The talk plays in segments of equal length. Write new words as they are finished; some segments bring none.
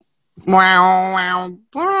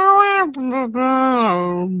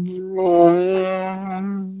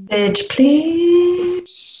Bitch,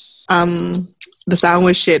 please. The sound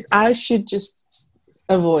was shit. I should just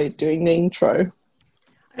avoid doing the intro.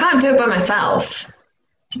 I can't do it by myself.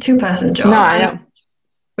 It's a two-person job. No, I know.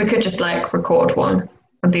 We could just like record one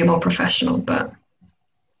and be more professional, but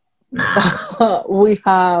nah. We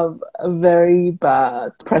have a very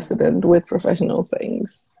bad precedent with professional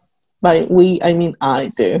things. By we, I mean I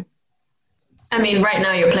do. I mean, right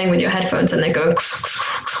now you're playing with your headphones and they're going.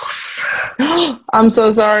 I'm so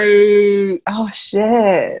sorry. Oh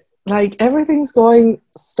shit. Like everything's going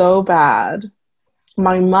so bad.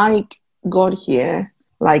 My mic got here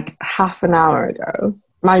like half an hour ago.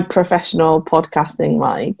 My professional podcasting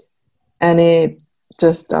mic. And it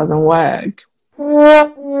just doesn't work.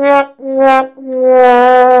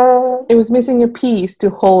 It was missing a piece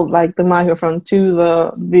to hold like the microphone to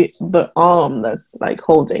the arm that's like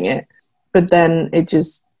holding it. But then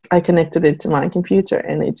I connected it to my computer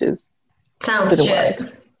and it just Sounds didn't shit.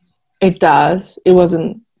 work. It does. It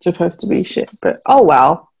wasn't supposed to be shit, but oh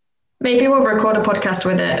well. Maybe we'll record a podcast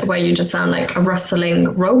with it where you just sound like a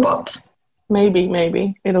rustling robot.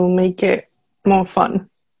 Maybe. It'll make it more fun.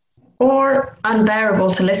 Or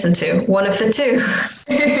unbearable to listen to. One of the two.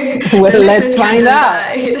 Well, let's find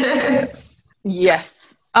out.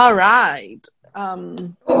 Yes. All right. I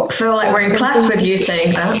feel like we're in class with you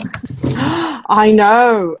saying that. I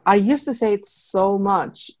know. I used to say it so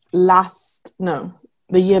much the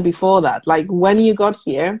year before that. Like when you got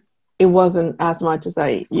here, it wasn't as much as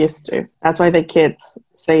I used to. That's why the kids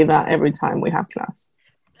say that every time we have class.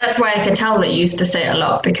 That's why I could tell that you used to say it a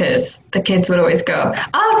lot, because the kids would always go,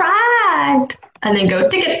 all right, and then go,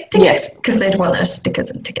 ticket, because they'd want their stickers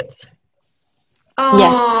and tickets. Oh,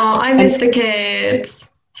 yes. I miss the kids.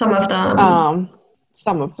 Some of them.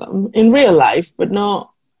 Some of them. In real life, but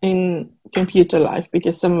not in computer life,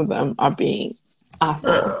 because some of them are being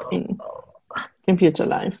assholes in computer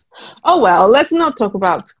life. Oh, well, let's not talk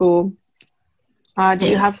about school. Do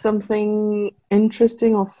you have something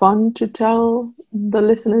interesting or fun to tell the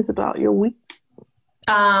listeners about your week?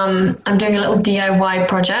 I'm doing a little DIY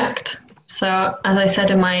project. So as I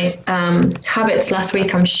said in my habits last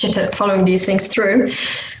week, I'm shit at following these things through.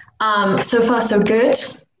 So far, so good.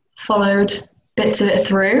 Followed bits of it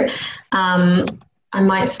through. I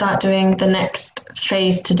might start doing the next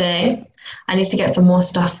phase today. I need to get some more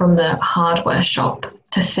stuff from the hardware shop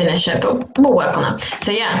to finish it, but we'll work on that.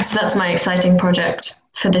 So that's my exciting project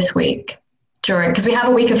for this week because we have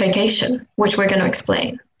a week of vacation, which we're going to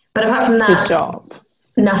explain. But apart from that, good job.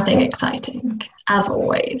 Nothing exciting, as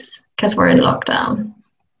always, because we're in lockdown.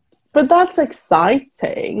 But that's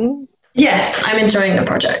exciting. Yes, I'm enjoying the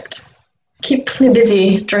project. Keeps me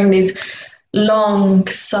busy during these long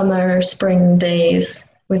summer, spring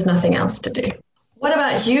days with nothing else to do. What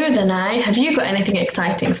about you, Danai? Have you got anything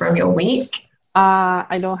exciting from your week?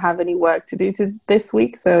 I don't have any work to do this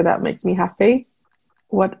week, so that makes me happy.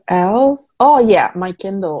 What else? Oh, yeah, my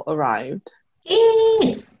Kindle arrived.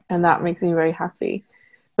 And that makes me very happy.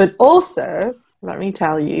 But also, let me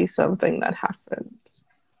tell you something that happened.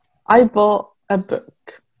 I bought a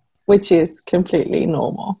book, which is completely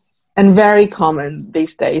normal and very common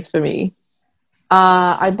these days for me.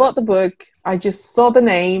 I bought the book. I just saw the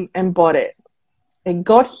name and bought it. It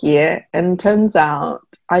got here, and turns out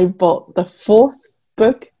I bought the 4th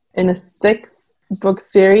book in a 6-book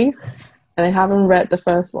series, and I haven't read the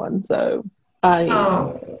first one, so I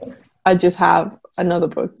just have another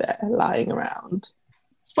book there lying around.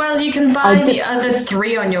 Well, you can buy the other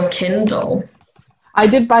 3 on your Kindle. I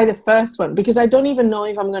did buy the first one because I don't even know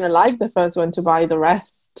if I'm going to like the first one to buy the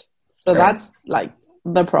rest. So that's like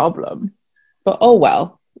the problem. But oh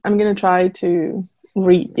well, I'm going to try to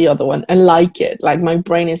read the other one and like it. Like my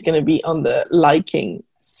brain is going to be on the liking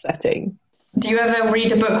setting. Do you ever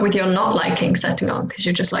read a book with your not liking setting on? Because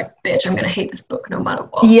you're just like, bitch, I'm going to hate this book no matter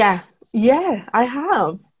what. Yeah, I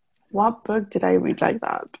have. What book did I read like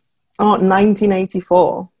that? Oh,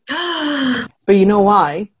 1984. But you know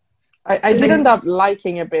why? I did end up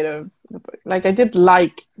liking a bit of the book. Like I did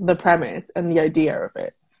like the premise and the idea of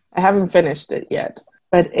it. I haven't finished it yet.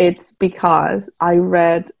 But it's because I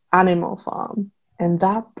read Animal Farm. And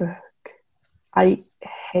that book, I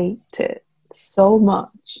hate it so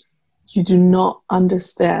much. You do not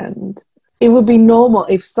understand. It would be normal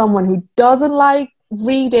if someone who doesn't like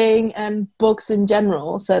reading and books in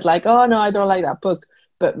general said like, oh no, I don't like that book.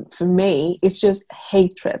 But for me, it's just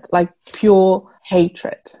hatred, like pure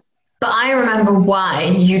hatred. But I remember why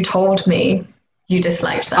you told me you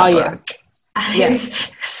disliked that book. And Yeah. it's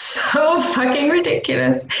so fucking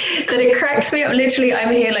ridiculous that it cracks me up. Literally,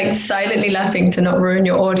 I'm here like silently laughing to not ruin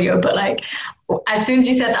your audio, but like as soon as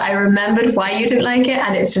you said that, I remembered why you didn't like it,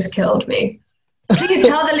 and it's just killed me. Please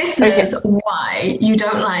tell the listeners Okay. why you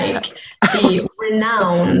don't like the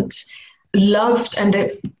renowned, loved,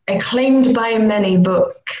 and acclaimed by many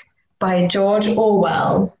book by George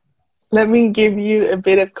Orwell. Let me give you a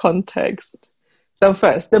bit of context. So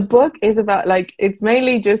first, the book is about like it's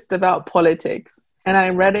mainly just about politics, and I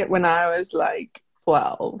read it when I was like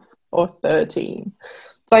 12 or 13.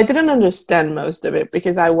 So I didn't understand most of it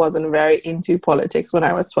because I wasn't very into politics when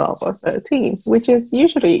I was 12 or 13, which is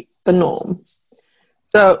usually the norm.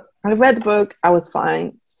 So I read the book, I was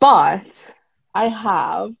fine, but I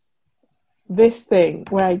have this thing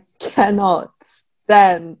where I cannot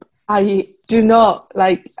stand. I do not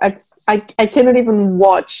like. I cannot even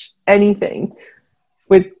watch anything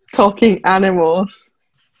with talking animals.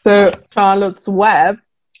 So Charlotte's Web,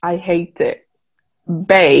 I hate it.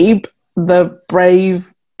 Babe, the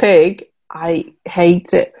brave pig, I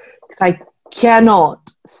hate it because I cannot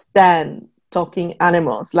stand talking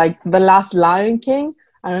animals. Like the last Lion King,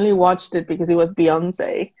 I only watched it because it was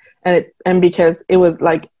Beyonce and because it was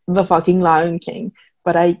like the fucking Lion King.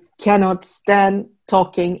 But I cannot stand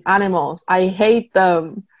talking animals. I hate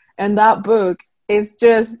them. And that book is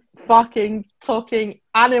just fucking talking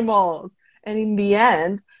animals. And in the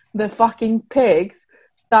end, the fucking pigs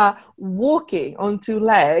start walking on two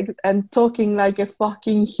legs and talking like a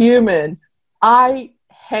fucking human. I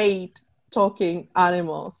hate talking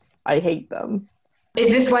animals. I hate them. Is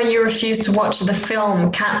this why you refuse to watch the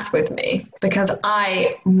film Cats with me? Because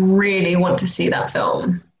I really want to see that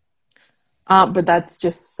film. But that's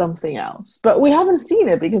just something else. But we haven't seen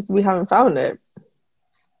it because we haven't found it.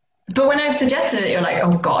 But when I've suggested it, you're like,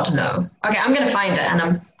 oh God, no. Okay, I'm going to find it and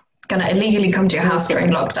I'm going to illegally come to your house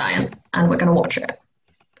during lockdown and we're going to watch it.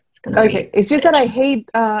 Okay, it's just that I hate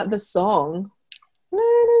the song.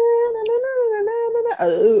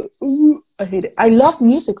 I hate it. I love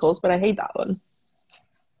musicals, but I hate that one.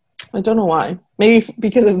 I don't know why. Maybe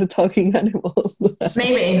because of the talking animals.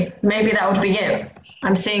 Maybe that would be it.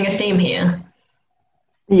 I'm seeing a theme here.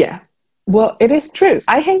 Yeah. Well, it is true.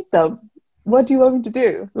 I hate them. What do you want me to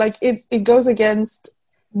do? Like, it goes against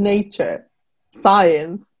nature,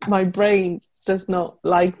 science. My brain does not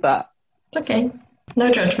like that. It's okay. No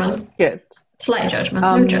judgment. Good. Slight judgment.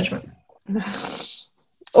 No judgment.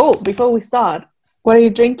 Oh, before we start, what are you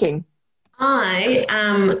drinking? I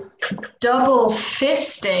am double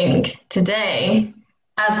fisting today,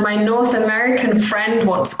 as my North American friend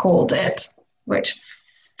once called it, which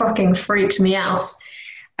fucking freaked me out.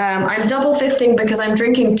 I'm double fisting because I'm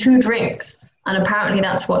drinking 2 drinks, and apparently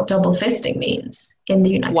that's what double fisting means in the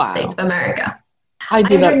United States of America. I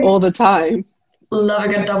do that all the time. Love a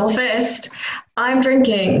good double fist. I'm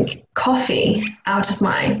drinking coffee out of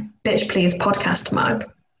my Bitch Please podcast mug.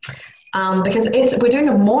 Because we're doing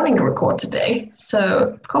a morning record today,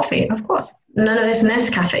 so coffee, of course. None of this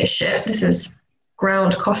Nescafe shit. This is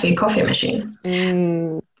ground coffee machine.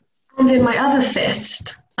 And in my other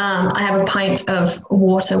fist, I have a pint of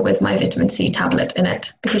water with my vitamin C tablet in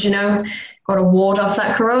it because, got to ward off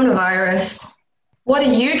that coronavirus. What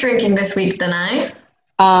are you drinking this week, Danai?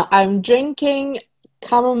 I'm drinking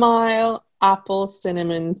chamomile apple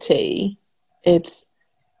cinnamon tea. It's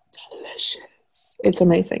delicious. It's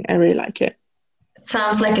amazing. I really like it. It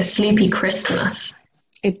sounds like a sleepy Christmas.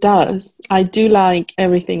 It does. I do like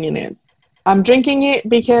everything in it. I'm drinking it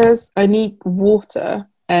because I need water,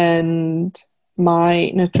 and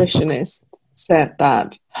my nutritionist said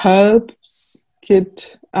that herbs could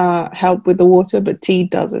help with the water, but tea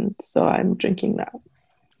doesn't. So I'm drinking that.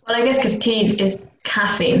 Well, I guess because tea is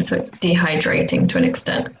caffeine, so it's dehydrating to an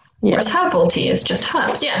extent. Yeah. Whereas herbal tea is just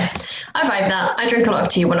herbs. Yeah, I vibe that. I drink a lot of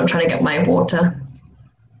tea when I'm trying to get my water.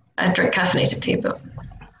 I drink caffeinated tea, but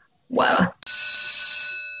whatever.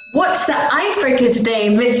 What's the icebreaker today,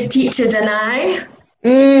 Miss Teacher Danai?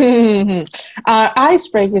 Our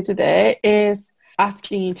icebreaker today is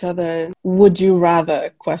asking each other would you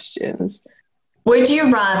rather questions. Would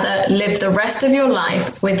you rather live the rest of your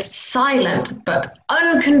life with silent but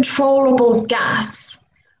uncontrollable gas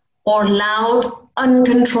or loud,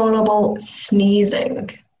 uncontrollable sneezing?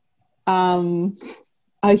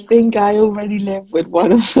 I think I already live with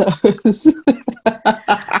one of those.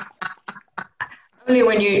 Only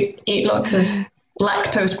when you eat lots of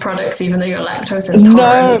lactose products, even though you're lactose intolerant.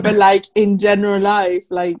 No, but like in general life,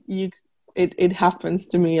 like it happens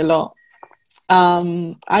to me a lot.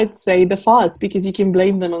 I'd say the farts because you can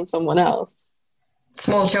blame them on someone else.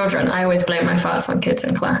 Small children, I always blame my farts on kids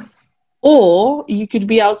in class. Or you could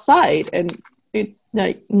be outside and it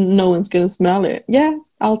Like, no one's going to smell it. Yeah,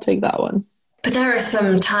 I'll take that one. But there are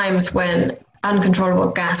some times when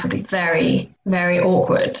uncontrollable gas would be very, very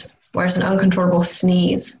awkward, whereas an uncontrollable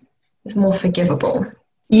sneeze is more forgivable.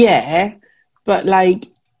 Yeah, but like,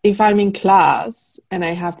 if I'm in class and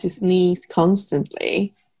I have to sneeze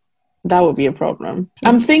constantly, that would be a problem.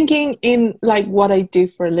 I'm thinking in like what I do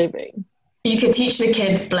for a living. You could teach the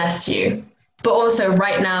kids, bless you. But also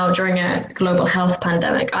right now during a global health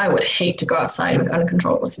pandemic, I would hate to go outside with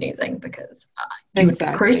uncontrollable sneezing because you would be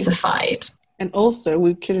crucified. And also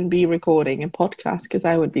we couldn't be recording a podcast because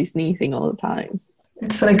I would be sneezing all the time.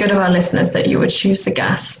 It's for the good of our listeners that you would choose the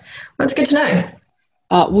gas. Well, it's good to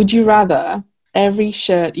know. Would you rather every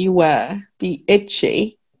shirt you wear be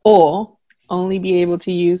itchy or only be able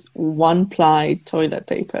to use one-ply toilet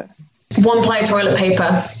paper? One-ply toilet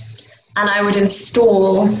paper. And I would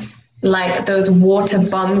install like those water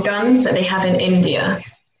bum guns that they have in India.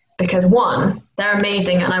 Because one, they're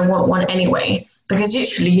amazing and I want one anyway. Because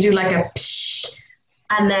usually you do like a psh,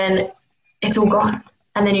 and then it's all gone.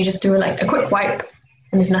 And then you just do like a quick wipe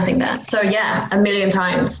and there's nothing there. So yeah, 1,000,000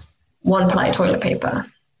 times one-ply toilet paper.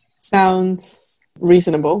 Sounds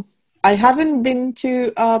reasonable. I haven't been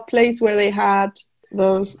to a place where they had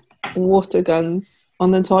those water guns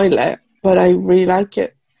on the toilet, but I really like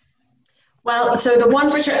it. Well, so the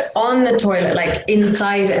ones which are on the toilet, like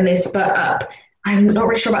inside and they spurt up, I'm not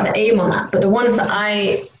really sure about the aim on that, but the ones that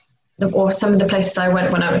or some of the places I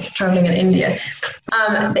went when I was traveling in India,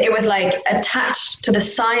 it was like attached to the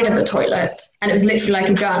side of the toilet and it was literally like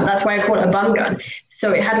a gun. That's why I call it a bum gun.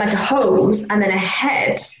 So it had like a hose and then a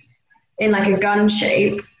head in like a gun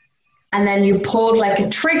shape. And then you pulled like a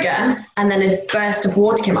trigger and then a burst of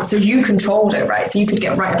water came out. So you controlled it, right? So you could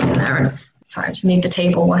get right up in there. And sorry, I just need the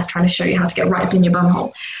table whilst trying to show you how to get right up in your bum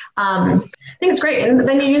hole. I think it's great. And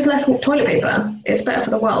then you use less toilet paper. It's better for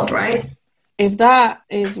the world, right? If that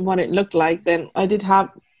is what it looked like, then I did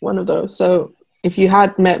have one of those. So if you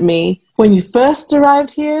had met me when you first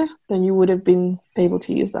arrived here, then you would have been able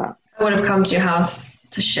to use that. I would have come to your house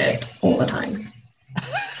to shit all the time.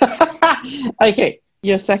 Okay,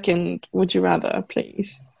 your second would you rather,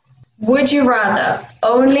 please. Would you rather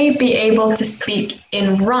only be able to speak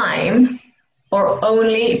in rhyme or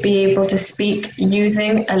only be able to speak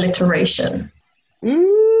using alliteration?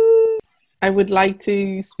 I would like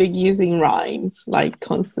to speak using rhymes, like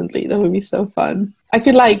constantly. That would be so fun. I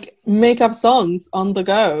could like make up songs on the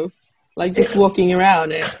go, like just walking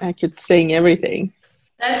around and I could sing everything.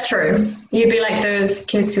 That's true. You'd be like those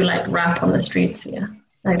kids who like rap on the streets here.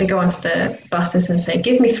 Like they go onto the buses and say,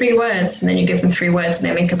 give me 3 words. And then you give them 3 words and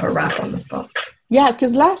they make up a rap on the spot. Yeah,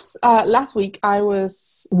 because last week I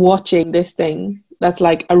was watching this thing that's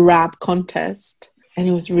like a rap contest and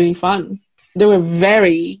it was really fun. They were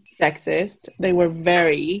very sexist. They were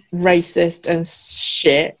very racist and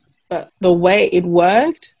shit. But the way it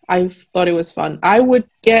worked, I thought it was fun. I would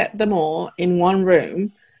get them all in one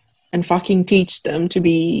room and fucking teach them to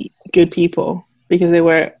be good people because they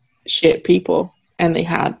were shit people and they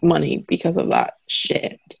had money because of that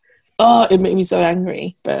shit. Oh, it made me so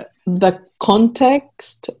angry. But the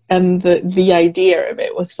context and the idea of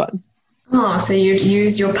it was fun. Oh, so you'd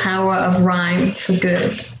use your power of rhyme for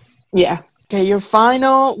good. Yeah. Okay, your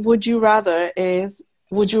final would you rather is,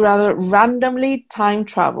 would you rather randomly time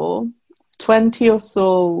travel 20 or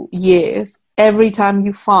so years every time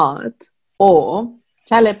you fart or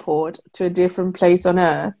teleport to a different place on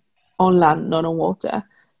Earth, on land, not on water,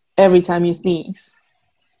 every time you sneeze?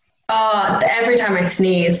 Every time I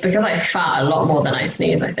sneeze, because I fart a lot more than I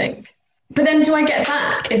sneeze, I think. But then do I get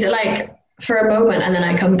back? Is it like for a moment and then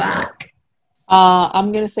I come back?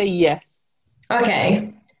 I'm going to say yes.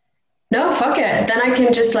 Okay. No, fuck it. Then I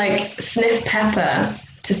can just like sniff pepper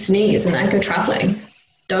to sneeze and then go traveling.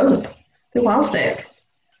 Dope. Be well sick.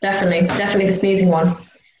 Definitely the sneezing one.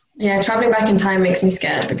 Yeah, traveling back in time makes me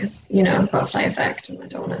scared because, butterfly effect and I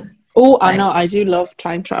don't want to. Oh, I know. I do love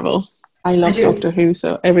time travel. I love Doctor Who,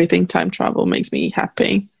 so everything time travel makes me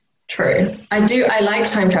happy. True. I like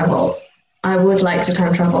time travel. I would like to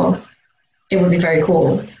time travel. It would be very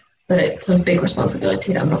cool, but it's a big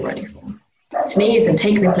responsibility that I'm not ready for. Sneeze and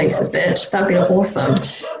take me places, bitch. That'd be awesome.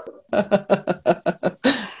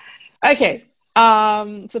 Okay.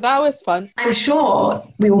 So that was fun. I'm sure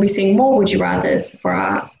we will be seeing more Would You Rathers for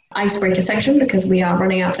our icebreaker section because we are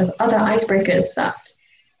running out of other icebreakers that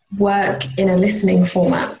work in a listening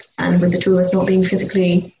format and with the two of us not being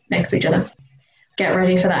physically next to each other. Get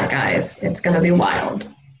ready for that, guys. It's going to be wild.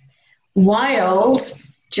 Wild,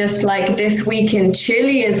 just like this week in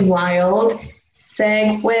Chile is wild.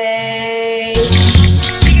 Segway.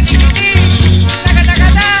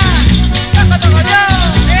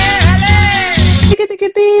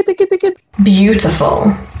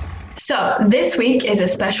 Beautiful. So this week is a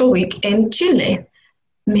special week in Chile.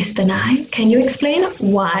 Mr. Nye, can you explain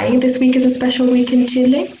why this week is a special week in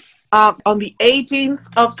Chile? On the 18th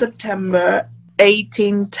of September,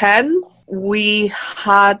 1810, we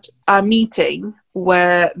had a meeting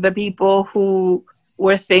where the people who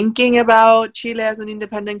were thinking about Chile as an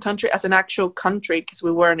independent country, as an actual country, because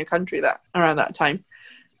we were in a country around that time,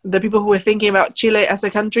 the people who were thinking about Chile as a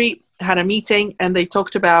country had a meeting and they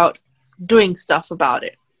talked about doing stuff about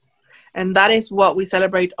it. And that is what we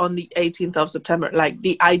celebrate on the 18th of September, like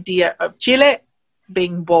the idea of Chile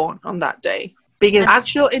being born on that day. Because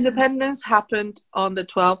actual independence happened on the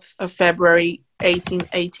 12th of February,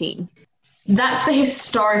 1818. That's the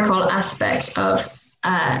historical aspect of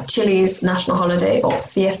Chile's national holiday, or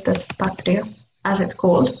Fiestas Patrias, as it's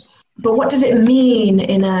called. But what does it mean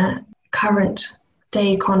in a current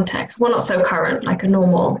day context? Well, not so current, like a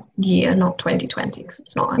normal year, not 2020, because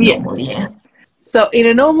it's not a normal year. So in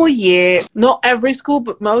a normal year, not every school,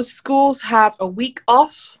 but most schools have a week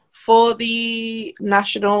off for the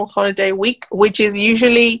national holiday week, which is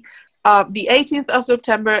usually the 18th of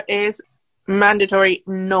September is mandatory.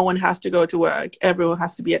 No one has to go to work. Everyone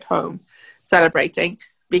has to be at home celebrating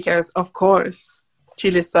because, of course,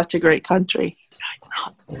 Chile is such a great country. No, it's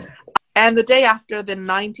not. And the day after, the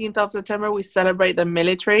 19th of September, we celebrate the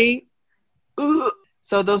military.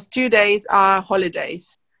 So those 2 days are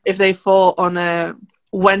holidays. If they fall on a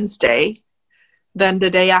Wednesday, then the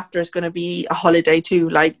day after is going to be a holiday too.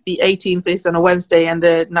 Like the 18th is on a Wednesday and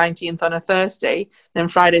the 19th on a Thursday. Then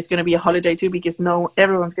Friday is going to be a holiday too because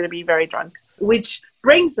everyone's going to be very drunk. Which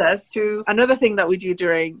brings us to another thing that we do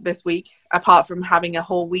during this week, apart from having a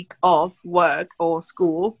whole week of work or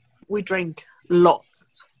school. We drink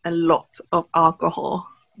lots and lots of alcohol.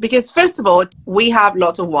 Because first of all, we have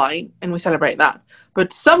lots of wine and we celebrate that.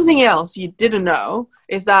 But something else you didn't know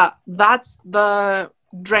is that that's the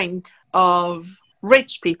drink of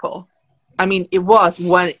rich people. I mean, it was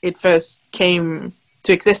when it first came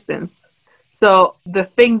to existence. So the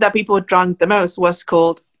thing that people drank the most was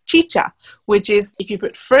called chicha, which is if you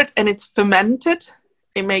put fruit and it's fermented,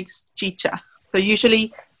 it makes chicha. So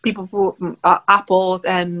usually people put apples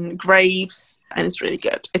and grapes and it's really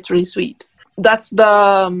good. It's really sweet. That's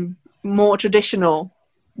the more traditional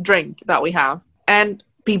drink that we have. And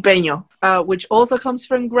pipeño, which also comes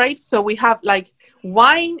from grapes. So we have like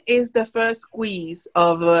wine is the first squeeze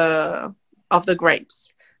of the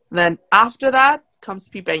grapes. Then after that comes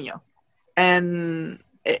pipeño, and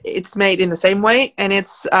it's made in the same way, and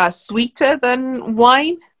it's sweeter than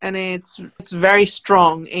wine, and it's very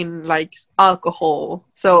strong in like alcohol.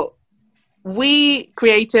 So we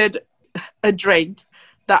created a drink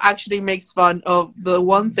that actually makes fun of the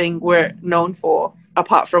one thing we're known for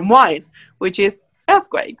apart from wine, which is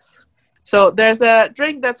earthquakes. So there's a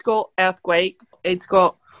drink that's called earthquake. It's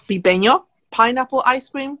got pipeño, pineapple ice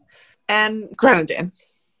cream, and grenadine.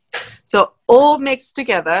 So all mixed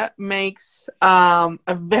together makes a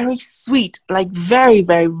very sweet, like very,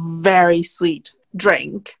 very, very sweet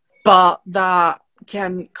drink, but that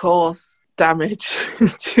can cause damage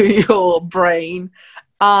to your brain.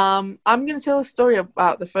 I'm going to tell a story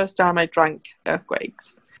about the first time I drank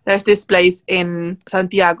earthquakes. There's this place in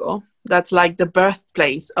Santiago that's like the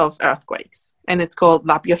birthplace of earthquakes. And it's called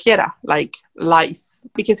La Piojera, like lice.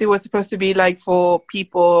 Because it was supposed to be like for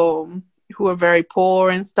people who are very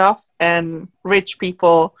poor and stuff. And rich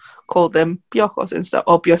people call them piojos and stuff,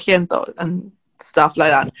 or piojentos and stuff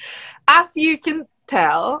like that. As you can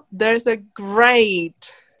tell, there's a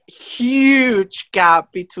great, huge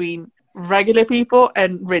gap between regular people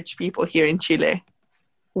and rich people here in Chile.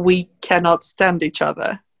 We cannot stand each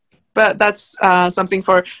other, but that's something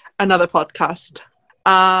for another podcast.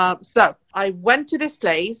 So I went to this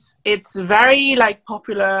place. It's very like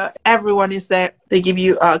popular. Everyone is there. They give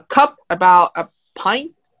you a cup about a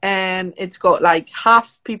pint, and it's got like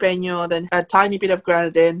half pipeño, then a tiny bit of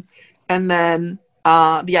grenadine, and then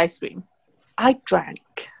the ice cream. I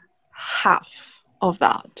drank half of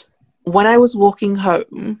that. When I was walking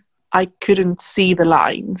home, I couldn't see the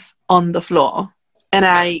lines on the floor, and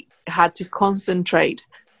I had to concentrate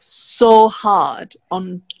so hard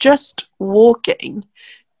on just walking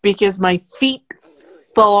because my feet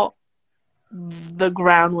thought the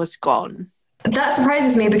ground was gone. That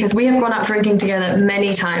surprises me because we have gone out drinking together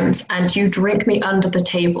many times and you drink me under the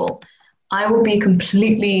table. I will be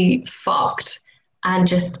completely fucked and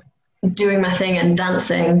just doing my thing and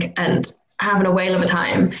dancing and having a whale of a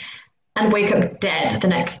time, and wake up dead the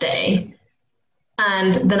next day.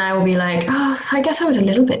 And then I will be like, oh, I guess I was a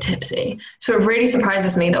little bit tipsy. So it really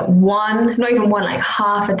surprises me that not even one, like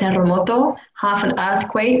half a terremoto, half an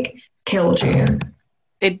earthquake killed you.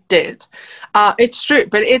 It did. It's true,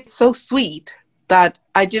 but it's so sweet that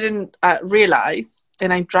I didn't realize,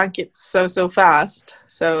 and I drank it so fast.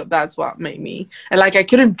 So that's what made me, and like I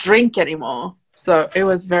couldn't drink anymore. So it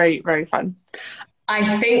was very, very fun.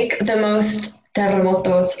 I think the most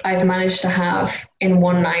terremotos I've managed to have in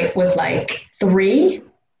one night was like 3,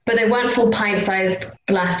 but they weren't full pint-sized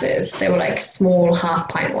glasses. They were like small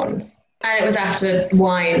half-pint ones. And it was after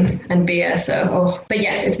wine and beer, but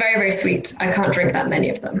yes, it's very, very sweet. I can't drink that many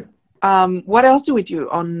of them. What else do we do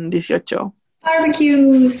on 18?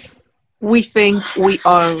 Barbecues. We think we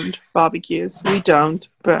owned barbecues. We don't,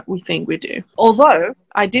 but we think we do. Although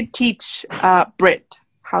I did teach Brit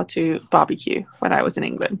how to barbecue when I was in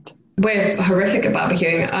England. We're horrific at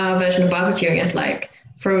barbecuing. Our version of barbecuing is like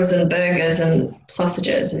frozen burgers and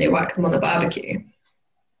sausages, and you whack them on the barbecue.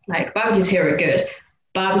 Like, barbecues here are good.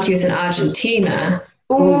 Barbecues in Argentina,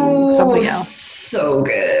 something else. So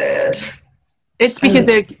good. It's because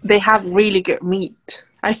they have really good meat.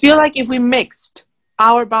 I feel like if we mixed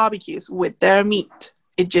our barbecues with their meat,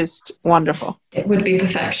 it's just wonderful. It would be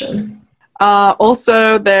perfection.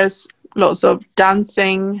 Also, there's lots of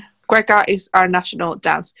dancing. Cueca is our national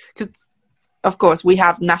dance because, of course, we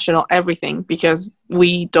have national everything because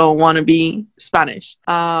we don't want to be Spanish.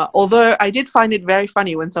 Although I did find it very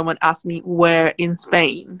funny when someone asked me where in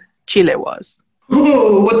Spain Chile was.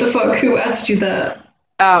 Oh, what the fuck? Who asked you that?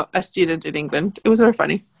 Oh, a student in England. It was very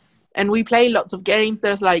funny. And we play lots of games.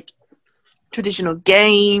 There's like traditional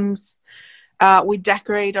games. We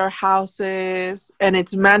decorate our houses, and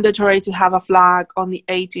it's mandatory to have a flag on the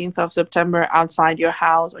 18th of September outside your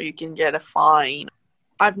house, or you can get a fine.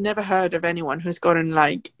 I've never heard of anyone who's gotten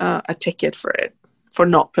like a ticket for it, for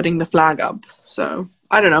not putting the flag up. So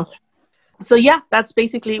I don't know. So yeah, that's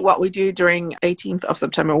basically what we do during 18th of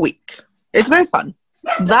September week. It's very fun.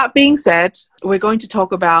 That being said, we're going to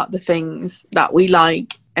talk about the things that we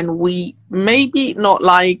like and we maybe not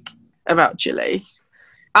like about Chile.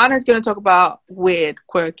 Anna's going to talk about weird,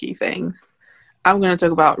 quirky things. I'm going to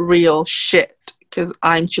talk about real shit because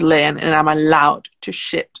I'm Chilean and I'm allowed to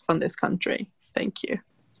shit on this country. Thank you.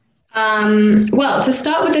 Well, to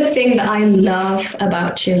start with the thing that I love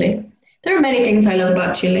about Chile. There are many things I love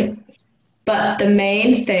about Chile, but the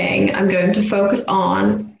main thing I'm going to focus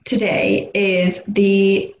on today is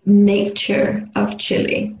the nature of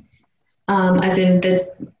Chile, as in the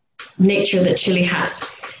nature that Chile has.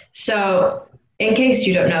 So, in case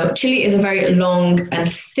you don't know, Chile is a very long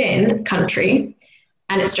and thin country,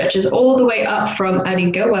 and it stretches all the way up from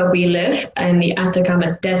Arica, where we live, in the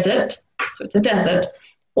Atacama Desert, so it's a desert,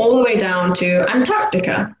 all the way down to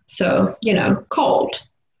Antarctica, so, cold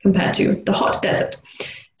compared to the hot desert.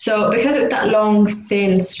 So because it's that long,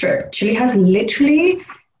 thin strip, Chile has literally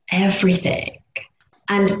everything.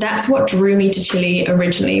 And that's what drew me to Chile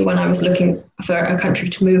originally when I was looking for a country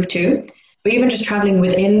to move to. But even just traveling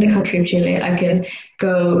within the country of Chile, I can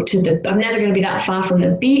go to I'm never going to be that far from the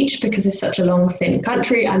beach because it's such a long, thin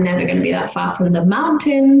country. I'm never going to be that far from the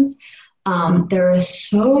mountains. There are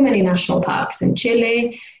so many national parks in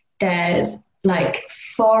Chile. There's like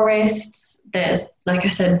forests. There's, like I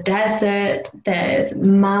said, desert. There's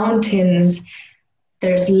mountains.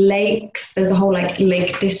 There's lakes. There's a whole like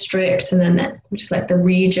lake district, and then which is like the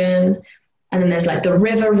region. And then there's like the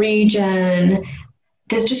river region.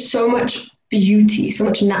 There's just so much beauty, so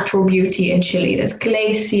much natural beauty in Chile. There's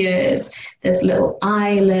glaciers, there's little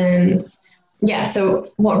islands. Yeah,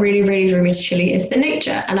 so what really, really drew me to Chile is the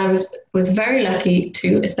nature. And I was very lucky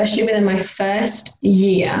to, especially within my first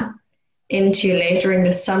year in Chile during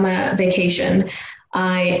the summer vacation,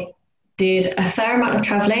 I did a fair amount of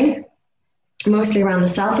traveling, mostly around the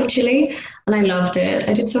south of Chile, and I loved it.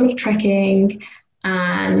 I did so much trekking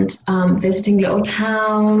and visiting little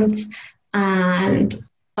towns. And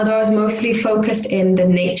although I was mostly focused in the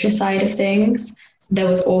nature side of things, there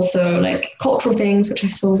was also like cultural things which I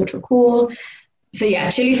saw which were cool. So yeah,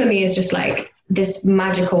 Chile for me is just like this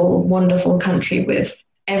magical, wonderful country with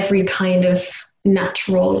every kind of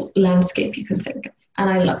natural landscape you can think of. And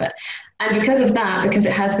I love it. And because of that, because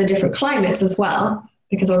it has the different climates as well,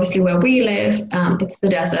 because obviously where we live, it's the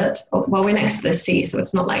desert. Well, we're next to the sea, so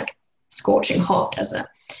it's not like scorching hot desert.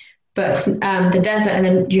 But the desert, and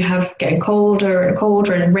then you have getting colder and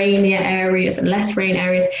colder and rainier areas and less rain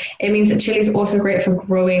areas. It means that Chile is also great for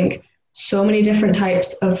growing so many different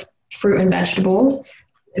types of fruit and vegetables.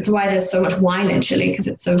 It's why there's so much wine in Chile, because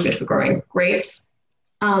it's so good for growing grapes.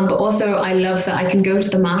 But also I love that I can go to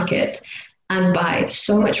the market and buy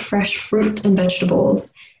so much fresh fruit and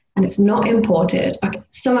vegetables, and it's not imported.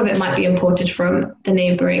 Some of it might be imported from the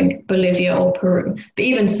neighboring Bolivia or Peru, but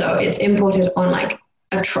even so, it's imported on like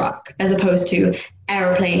a truck as opposed to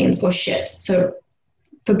airplanes or ships. So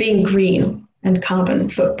for being green and carbon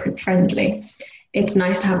footprint friendly, it's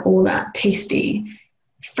nice to have all that tasty,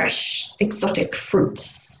 fresh, exotic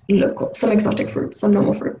fruits. Look, some exotic fruits, some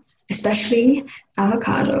normal fruits, especially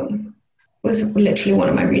avocado was literally one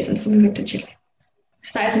of my reasons for moving to Chile.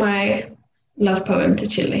 So that is my love poem to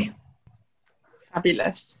Chile.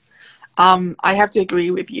 Fabulous. I have to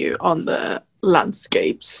agree with you on the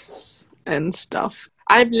landscapes and stuff.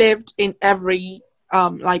 I've lived in every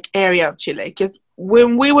like area of Chile, because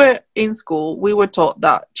when we were in school, we were taught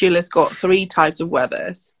that Chile's got 3 types of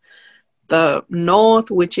weathers. The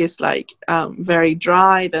north, which is like very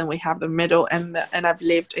dry, then we have the middle, and I've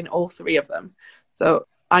lived in all 3 of them. So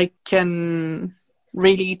I can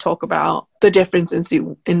really talk about the differences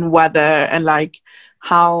in weather and like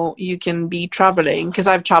how you can be traveling, because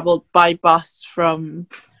I've traveled by bus from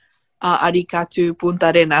Arica to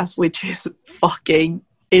Punta Arenas, which is fucking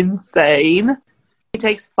insane. It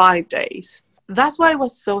takes 5 days. That's why I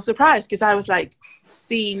was so surprised, because I was like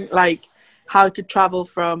seeing like how I could travel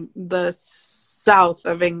from the south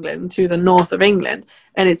of England to the north of England,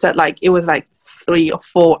 and it said like it was like 3 or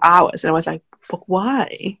 4 hours, and I was like, but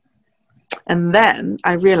why? And then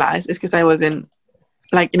I realized it's because I was in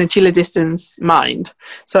a Chile distance mind.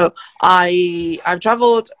 So I've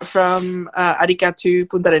traveled from Arica to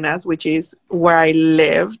Punta Arenas, which is where I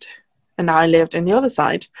lived, and now I lived in the other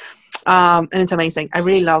side. And it's amazing. I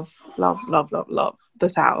really love the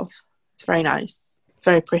south. It's very nice,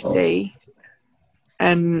 very pretty.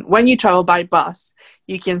 And when you travel by bus,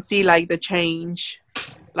 you can see like the change,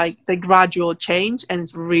 like the gradual change, and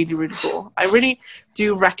it's really, really cool. I really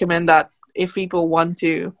do recommend that if people want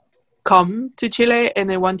to come to Chile and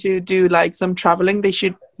they want to do like some traveling, they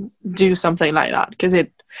should do something like that, because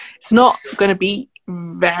it's not going to be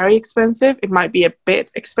very expensive. It might be a bit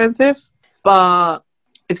expensive, but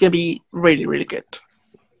it's going to be really, really good.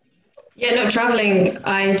 Yeah, no, traveling,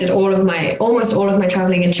 I did almost all of my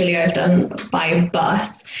traveling in Chile I've done by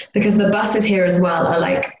bus, because the buses here as well are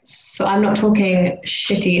like, so I'm not talking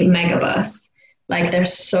shitty mega bus. Like they're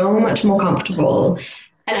so much more comfortable.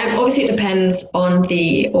 And obviously it depends on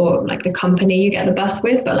the company you get the bus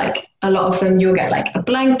with, but like a lot of them you'll get like a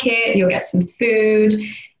blanket, you'll get some food,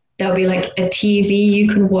 there'll be like a TV you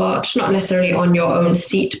can watch, not necessarily on your own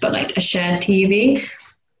seat, but like a shared TV.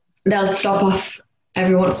 They'll stop off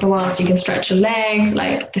every once in a while so you can stretch your legs.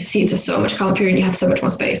 Like the seats are so much comfier and you have so much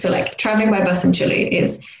more space. So like traveling by bus in Chile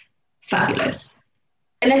is fabulous.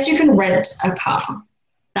 Unless you can rent a car.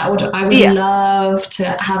 I would love to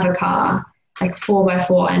have a car, like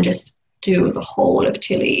 4x4, and just do the whole of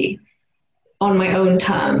Chile on my own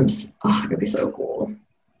terms. Oh, it would be so cool.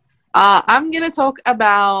 I'm going to talk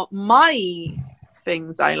about my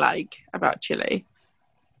things I like about Chile.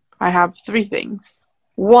 I have 3 things.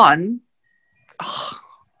 One,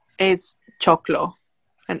 it's choclo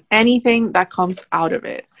and anything that comes out of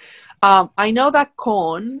it. I know that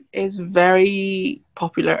corn is very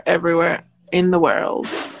popular everywhere in the world,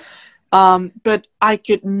 but I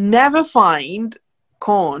could never find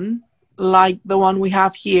corn like the one we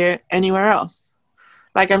have here anywhere else.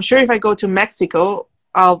 Like, I'm sure if I go to Mexico,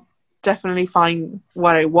 I'll definitely find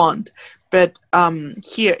what I want. But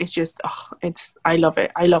here it's just, I love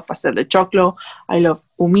it. I love pastel de choclo. I love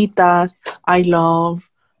humitas. I love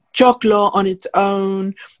choclo on its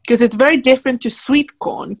own, because it's very different to sweet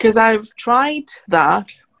corn, because I've tried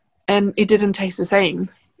that and it didn't taste the same.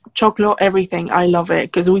 Choclo, everything. I love it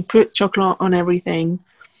because we put choclo on everything.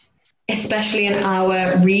 Especially in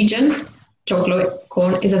our region, choclo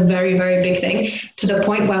corn is a very, very big thing, to the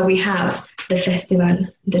point where we have the Festival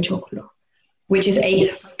de Choclo, which is a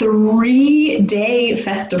 3-day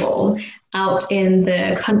festival out in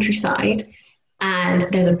the countryside. And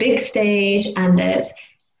there's a big stage, and there's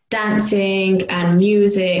dancing and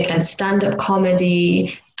music and stand-up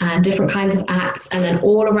comedy and different kinds of acts. And then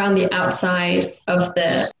all around the outside of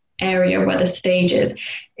the area where the stage is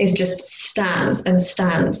just stands and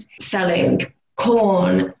stands selling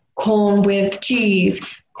corn with cheese,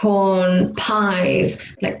 corn pies,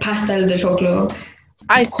 like pastel de choclo,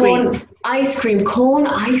 corn ice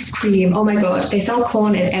cream. Oh my god, they sell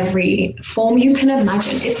corn in every form you can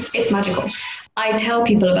imagine. It's magical. I tell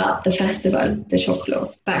people about the Festival de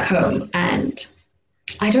Choclo back home, and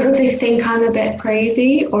I don't know if they think I'm a bit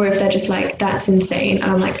crazy or if they're just like, that's insane.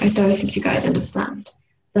 And I'm like, I don't think you guys understand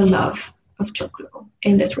the love of choclo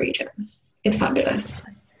in this region. It's fabulous.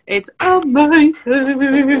 It's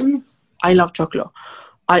amazing. I love choclo.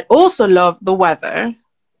 I also love the weather,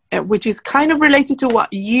 which is kind of related to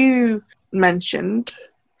what you mentioned,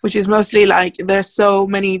 which is mostly like there's so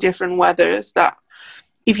many different weathers that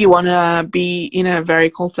if you want to be in a very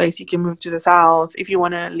cold place, you can move to the south. If you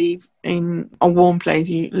want to live in a warm place,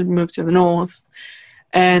 you move to the north.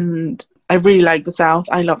 And I really like the south.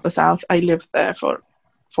 I love the south. I lived there for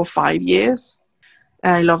 5 years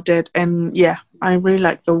and I loved it. And yeah, I really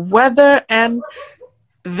like the weather. And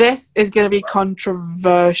this is going to be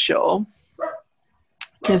controversial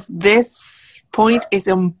because this point is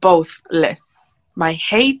on both lists, my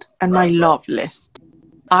hate and my love list.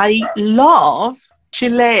 I love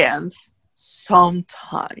Chileans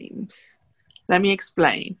sometimes. Let me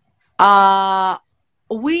explain.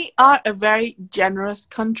 We are a very generous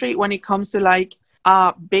country when it comes to like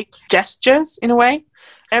big gestures in a way.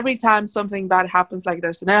 Every time something bad happens, like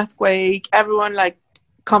there's an earthquake, everyone like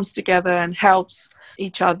comes together and helps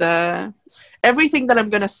each other. Everything that I'm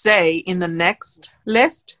going to say in the next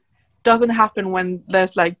list doesn't happen when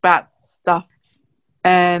there's like bad stuff.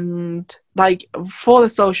 And like for the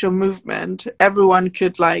social movement, everyone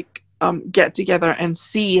could like get together and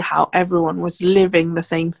see how everyone was living the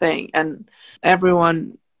same thing, and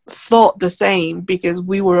everyone thought the same because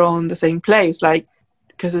we were all in the same place. Like,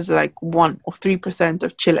 because it's like 1 or 3%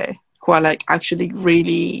 of Chile who are like actually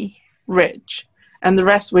really rich, and the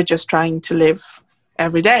rest were just trying to live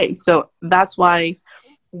every day. So that's why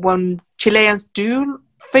when Chileans do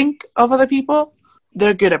think of other people,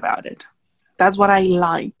 they're good about it. That's what I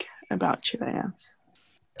like about Chileans.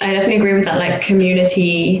 I definitely agree with that, like,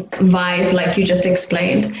 community vibe, like you just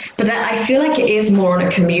explained. But that, I feel like it is more on a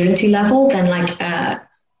community level than like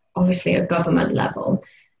obviously a government level.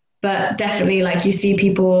 But definitely, like, you see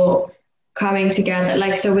people coming together.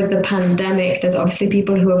 Like, so with the pandemic, there's obviously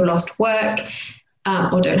people who have lost work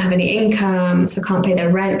or don't have any income, so can't pay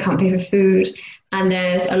their rent, can't pay for food. And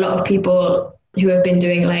there's a lot of people who have been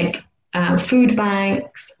doing like food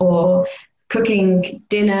banks or cooking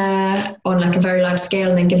dinner on like a very large scale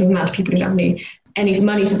and then giving them out to people who don't have any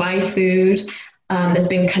money to buy food. There's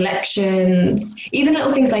been collections, even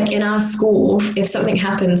little things like in our school, if something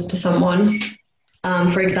happens to someone,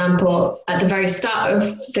 for example, at the very start of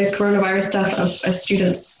the coronavirus stuff, a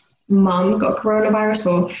student's mum got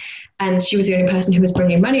coronavirus, and she was the only person who was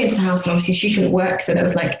bringing money into the house, and obviously she couldn't work, so there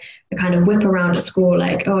was like a kind of whip around at school,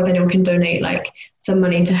 like, oh, if anyone can donate like some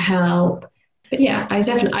money to help. But yeah, I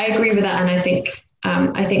agree with that, and I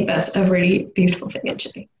think that's a really beautiful thing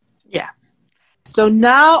actually. Yeah. So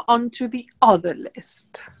now on to the other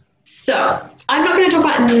list. So I'm not going to talk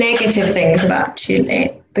about negative things about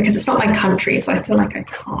Chile because it's not my country, so I feel like I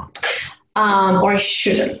can't, or I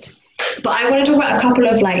shouldn't. But I want to talk about a couple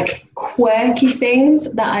of like quirky things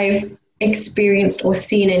that I've experienced or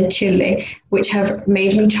seen in Chile, which have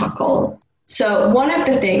made me chuckle. So one of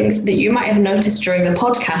the things that you might have noticed during the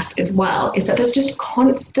podcast as well is that there's just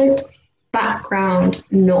constant background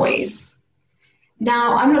noise.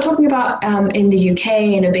 Now, I'm not talking about in the UK,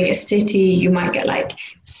 in a bigger city, you might get like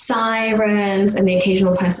sirens and the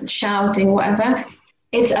occasional person shouting, whatever.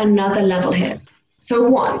 It's another level here. So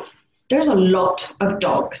one, there's a lot of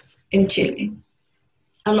dogs in Chile.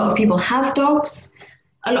 A lot of people have dogs.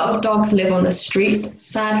 A lot of dogs live on the street,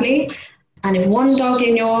 sadly. And if one dog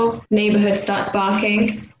in your neighborhood starts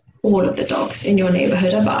barking, all of the dogs in your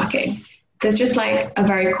neighborhood are barking. There's just like a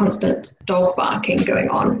very constant dog barking going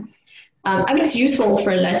on. I mean, it's useful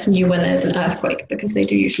for alerting you when there's an earthquake because they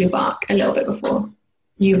do usually bark a little bit before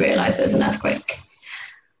you realize there's an earthquake.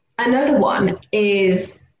 Another one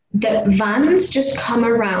is that vans just come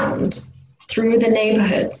around through the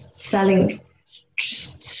neighborhoods selling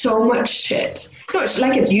just so much shit. Not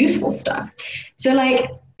like it's useful stuff. So like,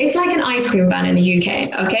 it's like an ice cream van in the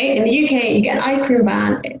UK, okay? In the UK, you get an ice cream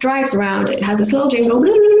van, it drives around, it has this little jingle,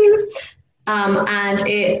 and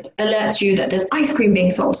it alerts you that there's ice cream being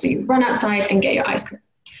sold, so you run outside and get your ice cream.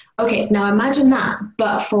 Okay, now imagine that,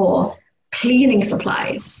 but for cleaning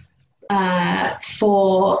supplies,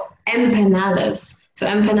 for empanadas. So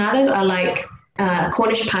empanadas are like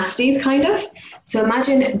Cornish pasties, kind of. So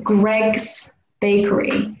imagine Greg's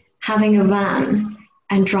Bakery having a van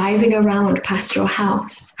and driving around past your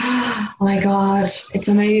house. Oh my God, it's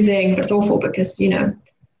amazing, but it's awful because, you know,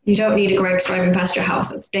 you don't need a Greg's driving past your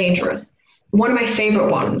house. It's dangerous. One of my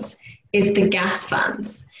favorite ones is the gas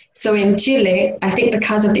vans. So in Chile, I think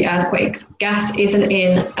because of the earthquakes, gas isn't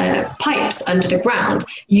in pipes under the ground.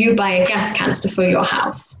 You buy a gas canister for your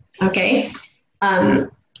house, okay?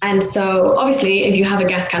 And so obviously, if you have a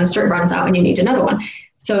gas canister, it runs out and you need another one.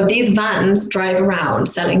 So these vans drive around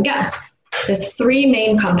selling gas. There's 3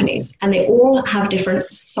 main companies, and they all have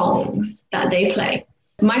different songs that they play.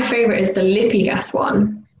 My favorite is the Lippy Gas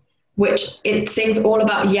one, which it sings all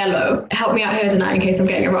about yellow. Help me out here tonight in case I'm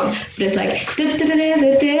getting it wrong. But it's like I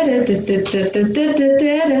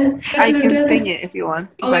can sing it if you want,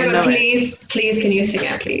 oh because my I god, know it. please can you sing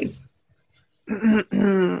it, please?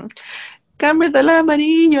 Cámbiate el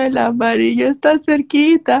amarillo está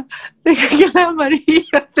cerquita. Deja que el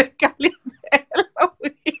amarillo te caliente la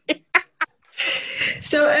vida.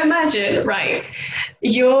 So imagine, right,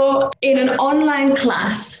 you're in an online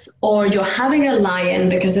class or you're having a lie-in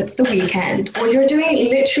because it's the weekend or you're doing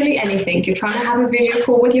literally anything. You're trying to have a video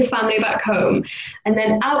call with your family back home and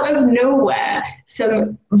then out of nowhere,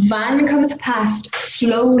 some van comes past,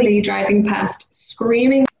 slowly driving past,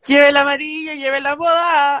 screaming. Lleve el amarillo, lleve la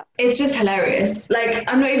boda. It's just hilarious. Like,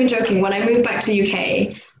 I'm not even joking. When I moved back to the UK,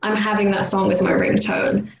 I'm having that song as my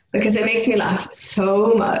ringtone because it makes me laugh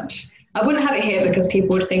so much. I wouldn't have it here because people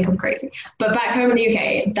would think I'm crazy. But back home in the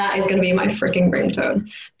UK, that is going to be my freaking ringtone.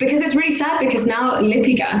 Because it's really sad because now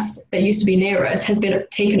Lippy Gas, that used to be near us, has been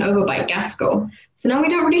taken over by Gasco. So now we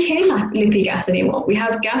don't really hear Lippy Gas anymore. We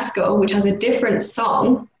have Gasco, which has a different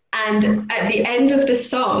song. And at the end of the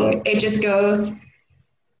song, it just goes,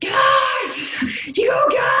 gas! You go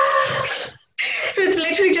gas! So it's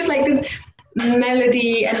literally just like this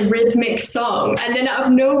melody and rhythmic song, and then out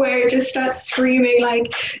of nowhere it just starts screaming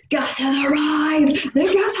like, gas has arrived! The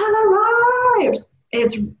gas has arrived!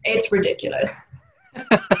 It's ridiculous.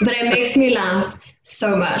 But it makes me laugh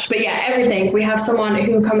so much. But yeah, everything. We have someone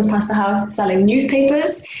who comes past the house selling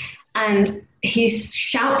newspapers and he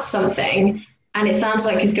shouts something and it sounds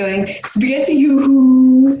like he's going, spaghetti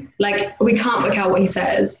yoo-hoo. Like, we can't work out what he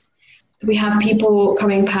says. We have people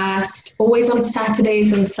coming past always on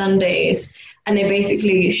Saturdays and Sundays, and they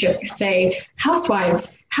basically say,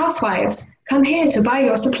 housewives, come here to buy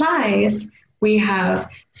your supplies. We have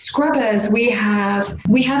scrubbers, we have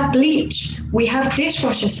bleach, we have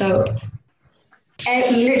dishwasher soap.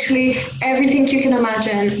 Literally everything you can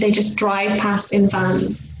imagine, they just drive past in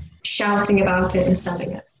vans, shouting about it and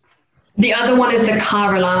selling it. The other one is the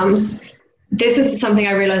car alarms. This is something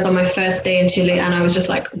I realized on my first day in Chile, and I was just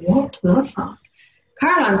like, what the fuck?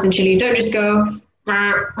 Car alarms in Chile don't just go,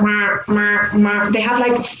 mah, mah, mah, mah. They have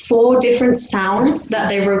like 4 different sounds that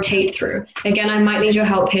they rotate through. Again, I might need your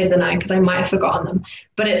help here tonight because I might have forgotten them.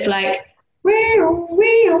 But it's like,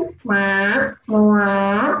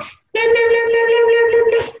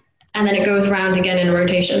 and then it goes round again in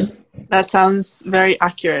rotation. That sounds very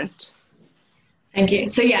accurate. Thank you.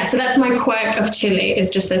 So yeah, so that's my quirk of Chile, is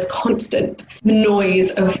just this constant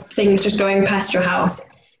noise of things just going past your house.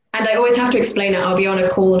 And I always have to explain it. I'll be on a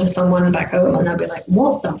call to someone back home and they'll be like,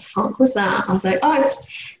 what the fuck was that? I was like, oh, it's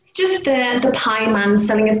just the pie man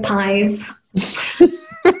selling his pies.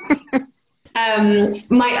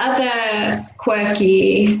 My other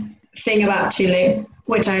quirky thing about Chile,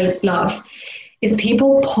 which I love, is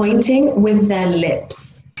people pointing with their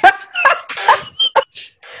lips.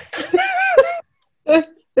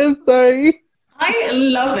 I'm sorry. I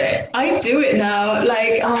love it. I do it now.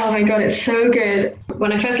 Like, oh my God, it's so good.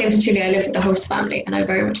 When I first came to Chile, I lived with the host family, and I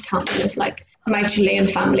very much count them as like my Chilean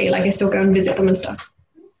family. Like, I still go and visit them and stuff.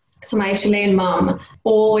 So my Chilean mom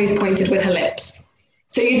always pointed with her lips.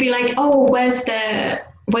 So you'd be like, oh, where's a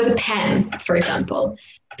pen, for example?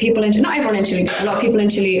 People in, not everyone in Chile, but a lot of people in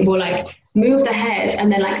Chile will like move their head and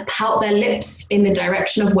then like pout their lips in the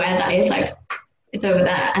direction of where that is, like, it's over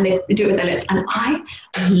there, and they do it with their lips, and I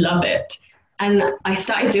love it. And I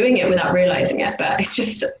started doing it without realizing it, but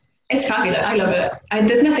it's fabulous. I love it.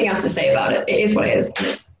 There's nothing else to say about it. It is what it is, and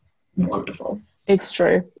it's wonderful. It's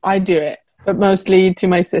true. I do it, but mostly to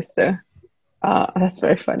my sister. That's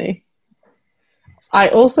very funny. I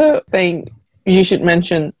also think you should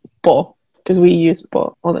mention po, because we use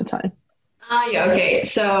po all the time. Yeah, okay.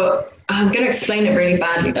 So I'm going to explain it really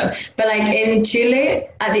badly though. But like in Chile,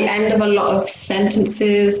 at the end of a lot of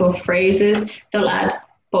sentences or phrases, they'll add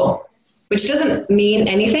po, which doesn't mean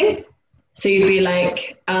anything. So you'd be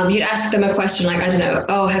like, you'd ask them a question like, I don't know,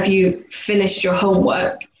 oh, have you finished your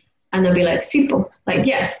homework? And they'll be like, sí, po, like,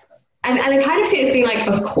 yes. And I kind of see it as being like,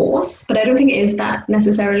 of course, but I don't think it is that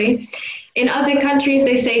necessarily. In other countries,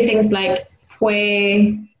 they say things like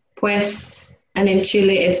fue, pues, and in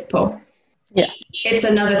Chile, it's po. Yeah. It's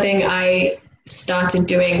another thing I started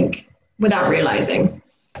doing without realizing.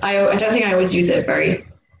 I don't think I always use it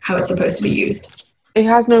how it's supposed to be used. It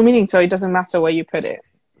has no meaning, so it doesn't matter where you put it.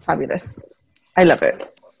 Fabulous. I love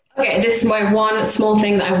it. Okay, this is my one small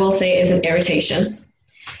thing that I will say is an irritation.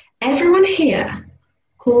 Everyone here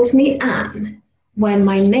calls me Anne when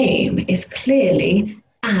my name is clearly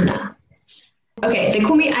Anna. Okay, they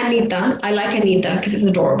call me Anita. I like Anita because it's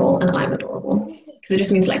adorable and I'm adorable, because it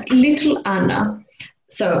just means like little Anna.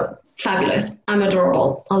 So fabulous. I'm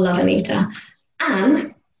adorable. I love Anita.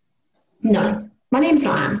 Anne? No, my name's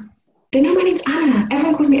not Anne. They know my name's Anna.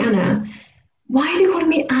 Everyone calls me Anna. Why are they calling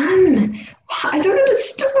me Anne? I don't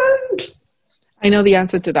understand. I know the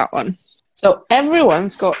answer to that one. So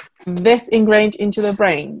everyone's got this ingrained into their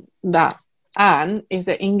brain that Anne is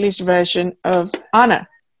the English version of Anna,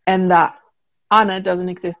 and that Anna doesn't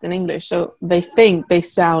exist in English. So they think they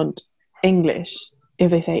sound English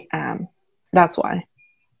if they say Anne. That's why.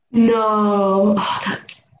 No,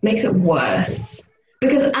 that makes it worse.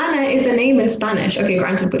 Because Anna is a name in Spanish. Okay,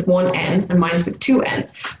 granted with one N and mine's with two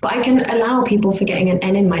N's. But I can allow people forgetting an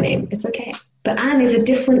N in my name. It's okay. But Anne is a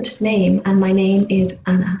different name and my name is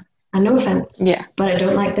Anna. And no offense. Yeah. But I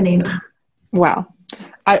don't like the name Anne. Wow.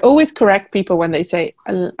 I always correct people when they say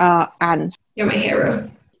Anne. You're my hero.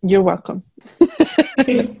 You're welcome.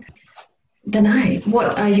 Then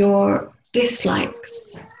what are your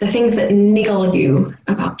dislikes? The things that niggle you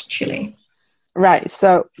about Chile? Right.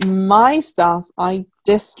 So my stuff I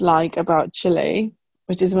dislike about Chile,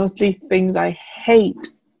 which is mostly things I hate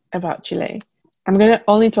about Chile. I'm going to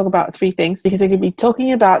only talk about 3 things because I could be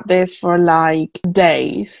talking about this for like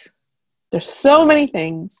days. There's so many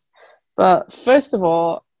things. But first of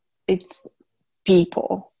all, it's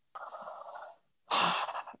people.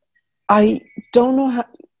 I don't know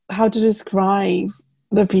how to describe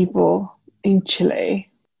the people in Chile.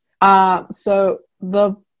 So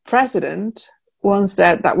the president once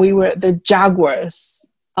said that we were the jaguars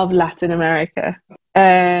of Latin America.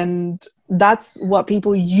 And that's what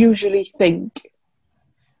people usually think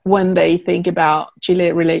when they think about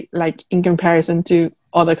Chile, really, like in comparison to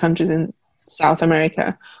other countries in South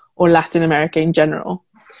America or Latin America in general.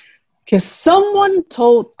 Because someone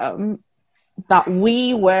told them that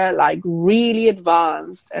we were like really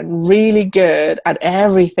advanced and really good at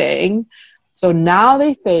everything. So now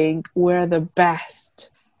they think we're the best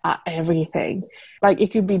at everything. Like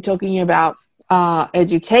it could be talking about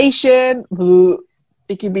education,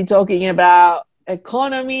 it could be talking about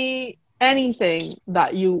economy, anything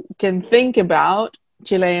that you can think about.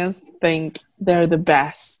 Chileans think they're the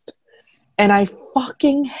best. And I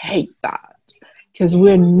fucking hate that because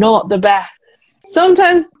we're not the best.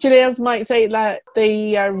 Sometimes Chileans might say that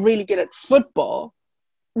they are really good at football.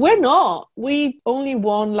 We're not. We only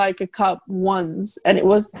won like a cup once, and it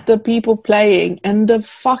was the people playing, and the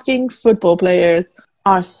fucking football players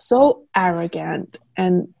are so arrogant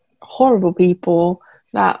and horrible people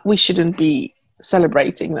that we shouldn't be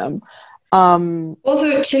celebrating them.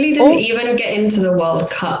 Also, Chile didn't even get into the World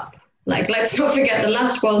Cup. Like, let's not forget the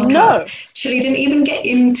last World Cup. Chile didn't even get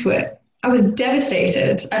into it. I was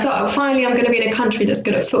devastated. I thought, oh, finally, I'm going to be in a country that's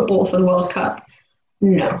good at football for the World Cup.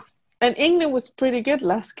 No. And England was pretty good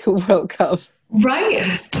last World Cup. Right?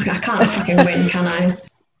 I can't fucking win, can I?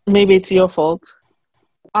 Maybe it's your fault.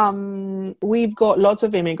 We've got lots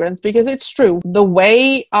of immigrants because it's true. The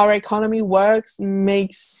way our economy works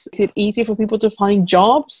makes it easy for people to find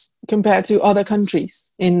jobs compared to other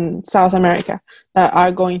countries in South America that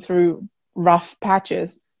are going through rough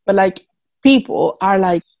patches. But like people are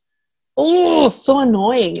like, oh, so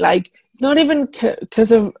annoying. Like it's not even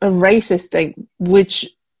because of a racist thing, which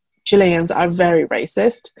Chileans are very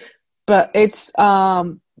racist, but it's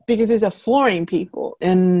because it's a foreign people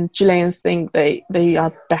and Chileans think they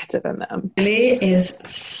are better than them. Chile is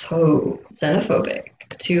so xenophobic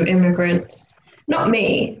to immigrants. Not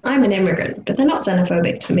me, I'm an immigrant, but they're not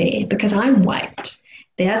xenophobic to me because I'm white.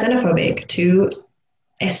 They are xenophobic to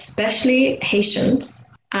especially Haitians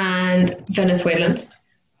and Venezuelans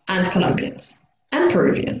and Colombians and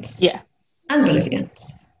Peruvians. Yeah. And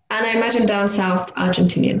Bolivians. And I imagine down south,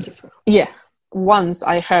 Argentinians as well. Yeah. Once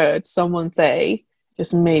I heard someone say,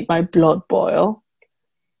 just made my blood boil,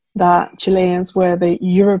 that Chileans were the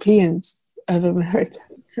Europeans of America.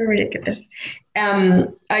 So ridiculous. I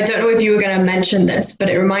don't know if you were going to mention this, but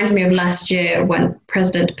it reminds me of last year when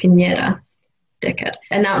President Piñera, dickhead,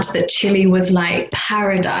 announced that Chile was like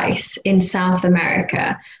paradise in South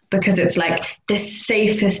America because it's like the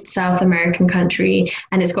safest South American country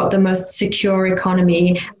and it's got the most secure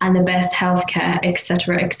economy and the best healthcare,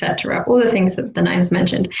 etc., all the things that the Nines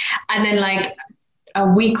mentioned. And then like a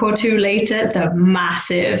week or two later, the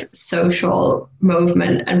massive social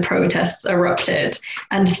movement and protests erupted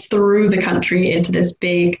and threw the country into this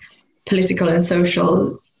big political and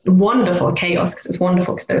social wonderful chaos, because it's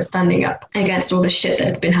wonderful because they were standing up against all the shit that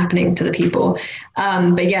had been happening to the people.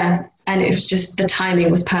 But yeah, and it was just, the timing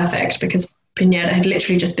was perfect because Piñera had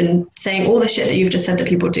literally just been saying all the shit that you've just said that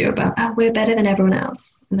people do about, oh, we're better than everyone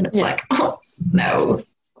else. And then it's like, oh, no.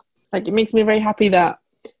 Like, it makes me very happy that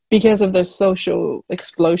because of the social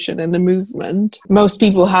explosion and the movement, most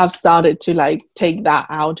people have started to like take that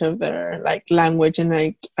out of their like language and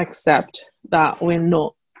like accept that we're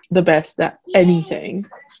not the best at anything.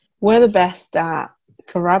 We're the best at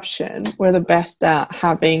corruption. We're the best at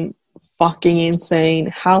having fucking insane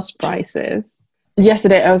house prices.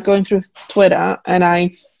 Yesterday I was going through Twitter and I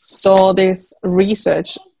saw this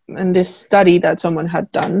research and this study that someone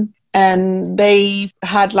had done, and they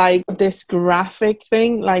had like this graphic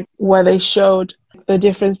thing like where they showed the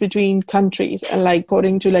difference between countries, and like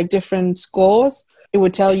according to like different scores it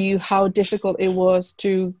would tell you how difficult it was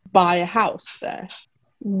to buy a house there.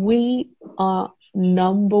 We are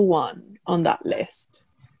number one on that list.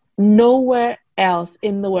 Nowhere else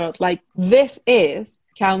in the world. Like, this is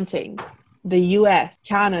counting the US,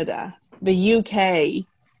 Canada, the UK,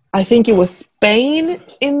 I think it was Spain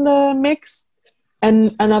in the mix,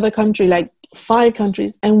 and another country, like 5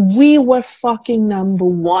 countries, and we were fucking number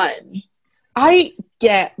one. I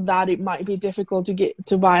get that it might be difficult to get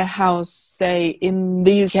to buy a house, say, in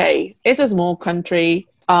the UK. It's a small country,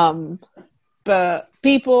 but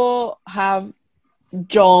people have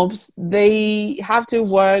jobs. They have to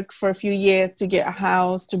work for a few years to get a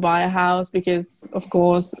house, to buy a house, because, of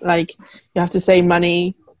course, like, you have to save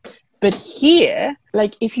money. But here,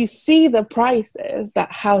 like, if you see the prices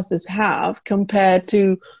that houses have compared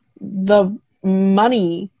to the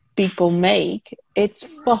money people make,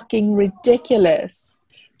 it's fucking ridiculous.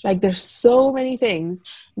 Like, there's so many things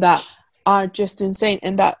that are just insane,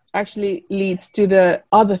 and that actually leads to the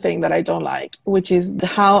other thing that I don't like, which is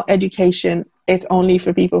how education is only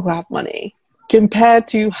for people who have money compared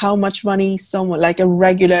to how much money someone like a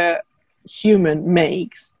regular human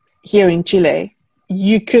makes. Here in Chile,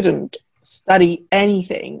 you couldn't study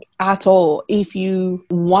anything at all if you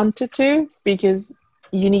wanted to, because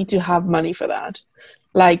you need to have money for that.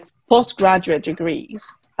 Like, postgraduate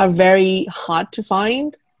degrees are very hard to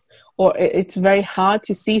find, or it's very hard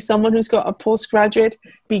to see someone who's got a postgraduate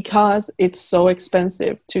because it's so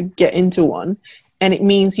expensive to get into one. And it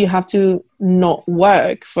means you have to not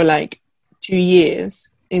work for like 2 years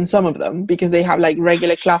in some of them, because they have like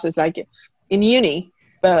regular classes like in uni,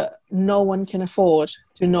 but no one can afford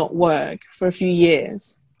to not work for a few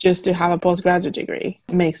years just to have a postgraduate degree.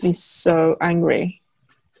 It makes me so angry.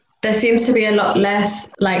 There seems to be a lot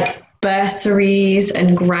less like bursaries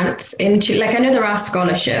and grants into, like, I know there are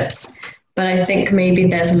scholarships, but I think maybe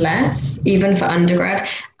there's less even for undergrad.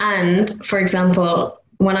 And for example,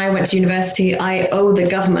 when I went to university, I owe the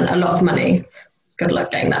government a lot of money. Good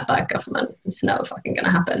luck getting that back, government. It's never fucking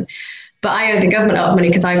gonna happen. But I owe the government a lot of money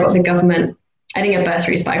because I got the government, I didn't get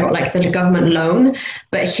bursaries, but I got like the government loan.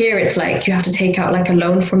 But here it's like you have to take out like a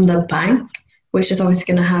loan from the bank, which is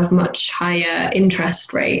obviously going to have much higher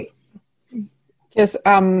interest rate. Because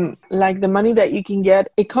like the money that you can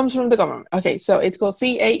get, it comes from the government. Okay, so it's called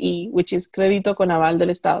CAE, which is Crédito con Aval del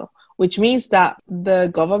Estado, which means that the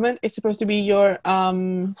government is supposed to be your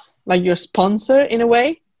like your sponsor in a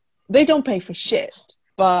way. They don't pay for shit,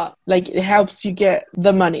 but like it helps you get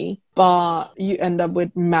the money, but you end up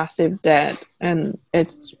with massive debt, and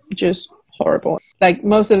it's just horrible. Like,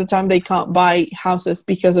 most of the time they can't buy houses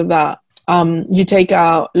because of that. You take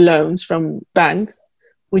out loans from banks,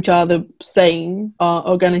 which are the same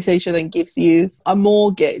organization that gives you a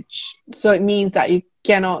mortgage. So it means that you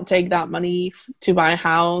cannot take that money to buy a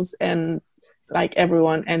house, and like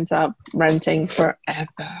everyone ends up renting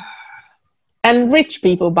forever. And rich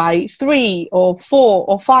people buy 3 or 4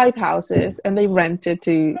 or 5 houses, and they rent it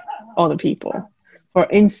to other people for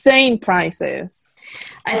insane prices.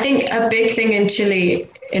 I think a big thing in Chile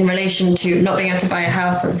in relation to not being able to buy a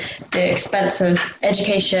house and the expense of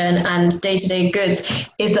education and day-to-day goods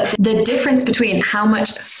is that the difference between how much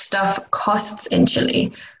stuff costs in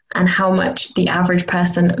Chile and how much the average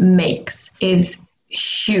person makes is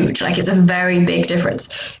huge. Like, it's a very big difference.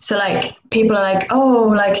 So like, people are like,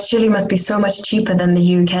 oh, like Chile must be so much cheaper than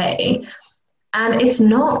the UK. And it's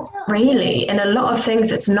not really. In a lot of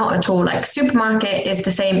things, it's not at all. Like, supermarket is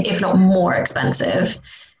the same, if not more expensive.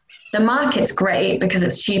 The market's great because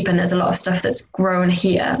it's cheap and there's a lot of stuff that's grown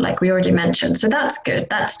here, like we already mentioned. So that's good.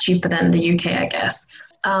 That's cheaper than the UK, I guess.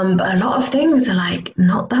 But a lot of things are like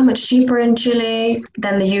not that much cheaper in Chile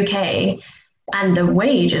than the UK. And the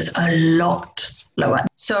wage is a lot lower.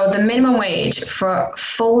 So the minimum wage for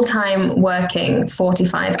full-time working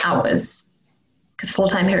 45 hours, because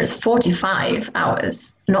full-time here is 45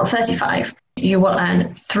 hours, not 35, you will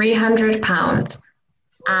earn £300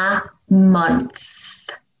 a month.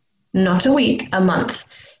 Not a week, a month.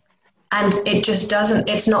 And it just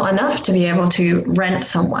it's not enough to be able to rent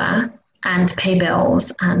somewhere and pay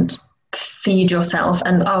bills and feed yourself,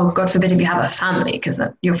 and oh, God forbid if you have a family, because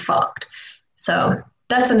you're fucked. So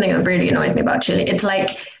that's something that really annoys me about Chile. It's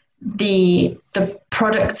like the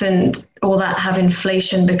products and all that have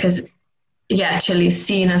inflation because Chile's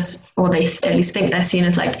seen as, or they at least think they're seen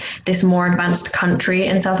as like this more advanced country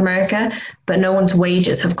in South America, but no one's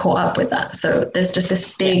wages have caught up with that. So there's just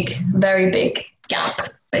this big, very big gap,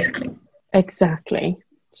 basically. Exactly.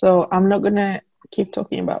 So I'm not going to keep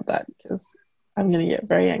talking about that because I'm going to get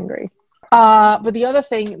very angry. But the other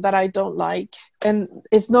thing that I don't like, and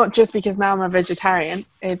it's not just because now I'm a vegetarian,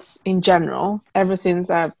 it's in general, ever since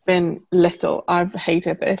I've been little, I've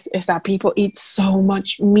hated this, is that people eat so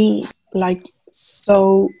much meat. Like,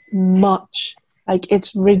 so much. Like,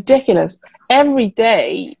 it's ridiculous. Every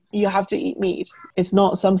day you have to eat meat. It's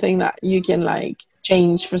not something that you can, like,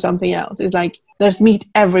 change for something else. It's like there's meat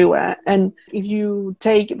everywhere. And if you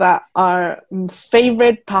take that our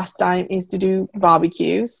favorite pastime is to do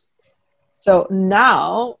barbecues, so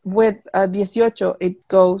now with 18, it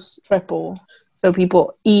goes triple. So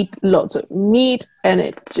people eat lots of meat and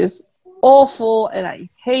it's just awful and I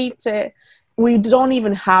hate it. We don't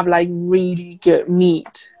even have like really good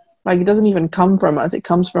meat. Like it doesn't even come from us. It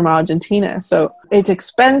comes from Argentina. So it's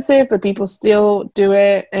expensive, but people still do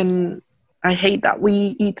it. And I hate that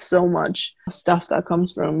we eat so much stuff that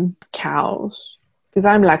comes from cows because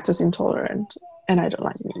I'm lactose intolerant and I don't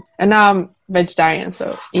like meat. And now I'm vegetarian,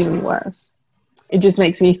 so even worse. It just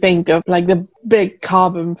makes me think of like the big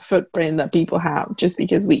carbon footprint that people have just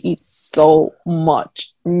because we eat so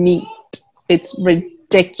much meat. It's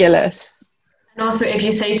ridiculous. And also, if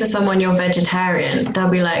you say to someone you're vegetarian, they'll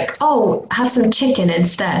be like, oh, have some chicken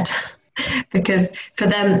instead. Because for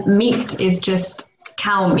them, meat is just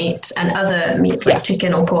cow meat and other meat like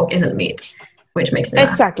chicken or pork isn't meat, which makes me laugh.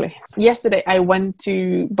 Exactly. Yesterday, I went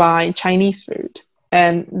to buy Chinese food.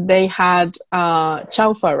 And they had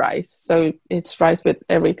chow pho rice. So it's rice with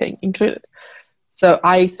everything included. So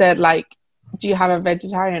I said, like, do you have a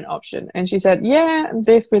vegetarian option? And she said, yeah,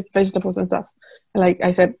 this with vegetables and stuff. And like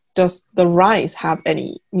I said, does the rice have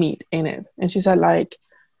any meat in it? And she said, like,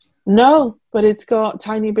 no, but it's got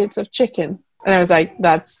tiny bits of chicken. And I was like,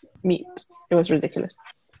 that's meat. It was ridiculous.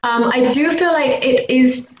 I do feel like it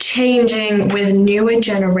is changing with newer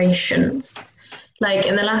generations. Like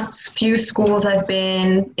in the last few schools I've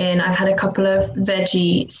been in, I've had a couple of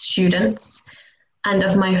veggie students. And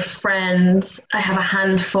of my friends, I have a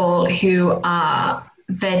handful who are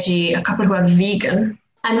veggie, a couple who are vegan,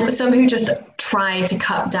 and some who just try to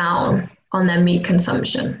cut down on their meat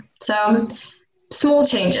consumption. So small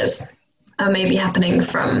changes are maybe happening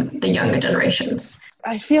from the younger generations.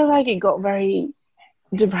 I feel like it got very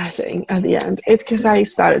depressing at the end. It's because I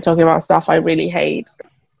started talking about stuff I really hate.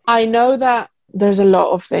 I know that there's a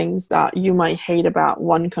lot of things that you might hate about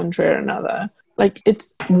one country or another. Like,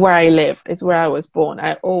 it's where I live. It's where I was born.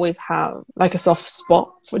 I always have, like, a soft spot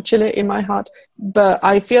for Chile in my heart. But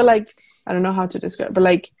I feel like, I don't know how to describe it, but,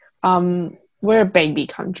 like, we're a baby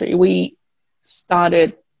country. We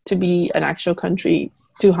started to be an actual country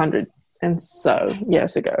 200 and so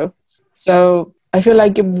years ago. So I feel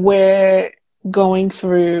like we're going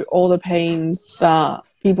through all the pains that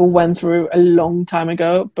people went through a long time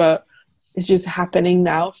ago, but it's just happening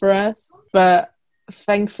now for us. But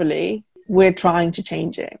thankfully, we're trying to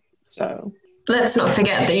change it. So let's not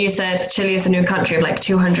forget that you said Chile is a new country of like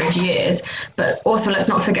 200 years, but also let's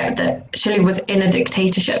not forget that Chile was in a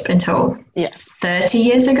dictatorship until 30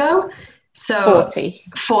 years ago. So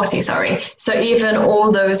 40, sorry. So even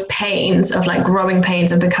all those pains of like growing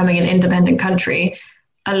pains of becoming an independent country,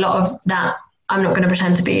 a lot of that, I'm not going to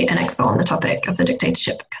pretend to be an expert on the topic of the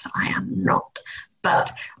dictatorship because I am not.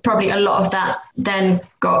 But probably a lot of that then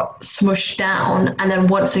got smushed down. And then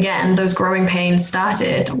once again, those growing pains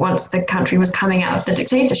started once the country was coming out of the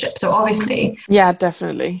dictatorship. So obviously. Yeah,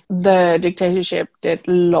 definitely. The dictatorship did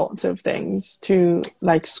lots of things to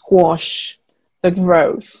like squash the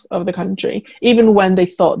growth of the country, even when they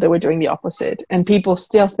thought they were doing the opposite. And people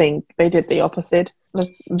still think they did the opposite.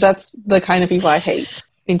 That's the kind of people I hate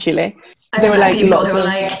in Chile. There were like people who were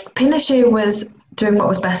like, Pinochet was doing what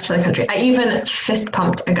was best for the country. I even fist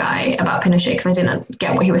pumped a guy about Pinochet because I didn't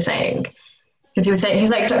get what he was saying. Because he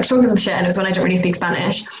was like talking some shit, and it was when I didn't really speak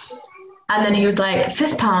Spanish. And then he was like,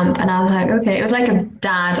 fist pump, and I was like, okay. It was like a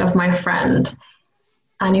dad of my friend,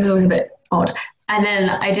 and he was always a bit odd. And then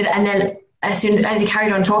I did, and then as soon as he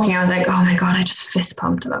carried on talking, I was like, oh my god, I just fist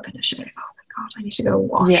pumped about Pinochet. Oh my god, I need to go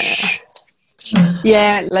wash.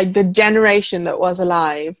 Yeah, like the generation that was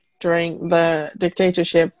alive during the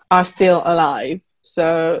dictatorship are still alive.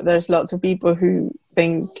 So there's lots of people who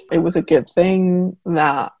think it was a good thing,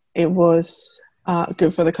 that it was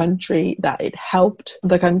good for the country, that it helped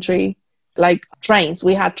the country. Like trains,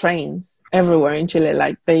 we had trains everywhere in Chile,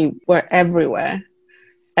 like they were everywhere.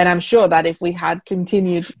 And I'm sure that if we had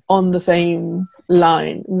continued on the same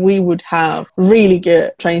line, we would have really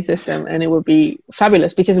good train system and it would be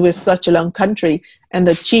fabulous because we're such a long country and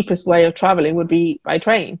the cheapest way of traveling would be by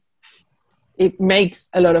train. It makes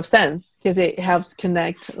a lot of sense because it helps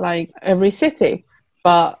connect like every city.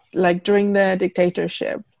 But like during the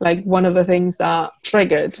dictatorship, like one of the things that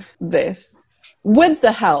triggered this, with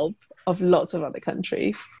the help of lots of other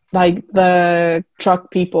countries, like the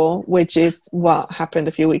truck people, which is what happened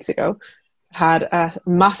a few weeks ago, had a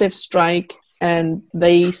massive strike and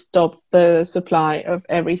they stopped the supply of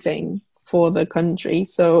everything for the country.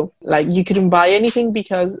 So like you couldn't buy anything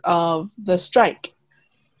because of the strike.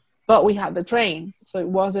 But we had the train, so it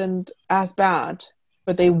wasn't as bad.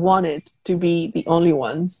 But they wanted to be the only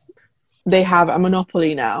ones. They have a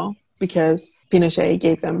monopoly now because Pinochet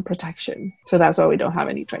gave them protection. So that's why we don't have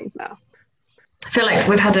any trains now. I feel like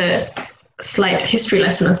we've had a slight history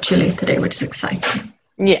lesson of Chile today, which is exciting.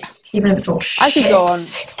 Yeah. Even if it's all shit. I could go on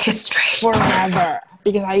history forever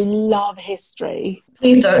because I love history.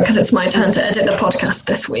 Please don't, because it's my turn to edit the podcast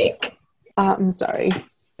this week. I'm sorry.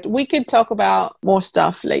 We could talk about more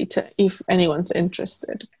stuff later if anyone's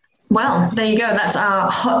interested. Well, there you go. That's our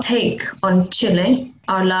hot take on Chile,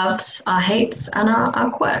 our loves, our hates, and our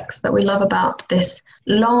quirks that we love about this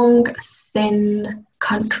long, thin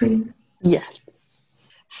country. Yes.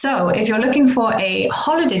 So if you're looking for a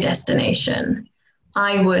holiday destination,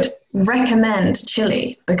 I would recommend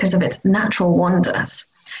Chile because of its natural wonders.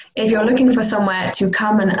 If you're looking for somewhere to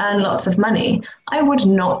come and earn lots of money, I would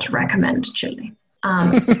not recommend Chile.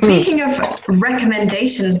 Speaking of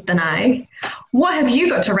recommendations, Danai, what have you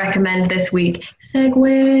got to recommend this week?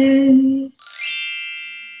 Segue.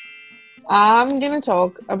 I'm going to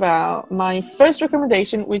talk about my first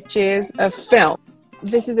recommendation, which is a film.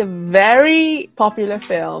 This is a very popular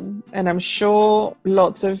film, and I'm sure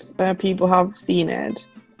lots of people have seen it.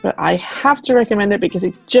 But I have to recommend it because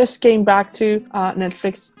it just came back to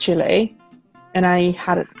Netflix Chile. And I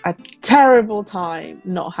had a terrible time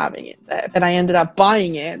not having it there. And I ended up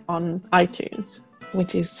buying it on iTunes,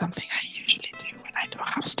 which is something I usually do when I don't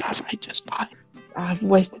have stuff. I just buy. I've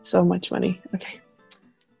wasted so much money. Okay.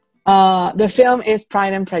 The film is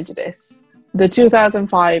Pride and Prejudice, the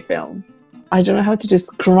 2005 film. I don't know how to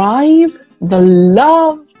describe the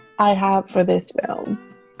love I have for this film.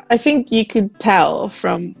 I think you could tell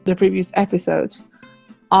from the previous episodes.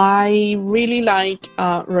 I really like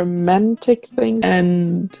romantic things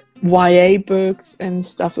and YA books and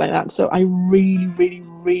stuff like that. So I really, really,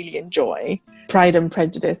 really enjoy Pride and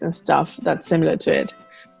Prejudice and stuff that's similar to it.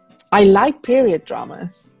 I like period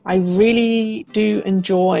dramas. I really do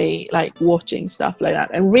enjoy like watching stuff like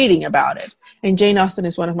that and reading about it. And Jane Austen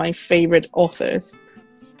is one of my favorite authors.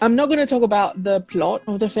 I'm not going to talk about the plot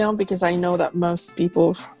of the film because I know that most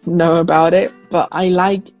people know about it, but I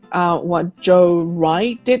like what Joe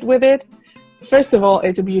Wright did with it. First of all,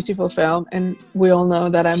 it's a beautiful film, and we all know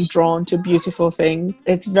that I'm drawn to beautiful things.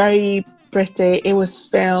 It's very pretty. It was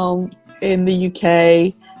filmed in the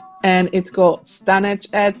UK, and it's got Stanage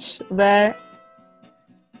Edge there.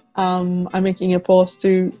 I'm making a pause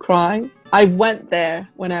to cry. I went there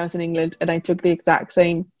when I was in England, and I took the exact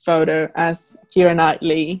same photo as Keira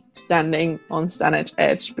Knightley standing on Stanage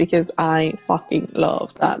Edge because I fucking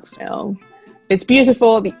love that film. It's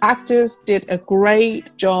beautiful. The actors did a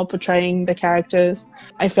great job portraying the characters.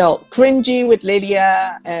 I felt cringy with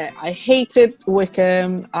Lydia. I hated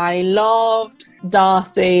Wickham. I loved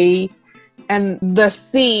Darcy. And the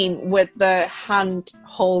scene with the hand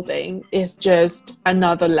holding is just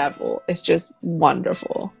another level. It's just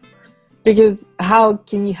wonderful. Because how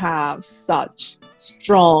can you have such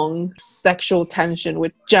strong sexual tension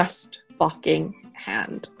with just fucking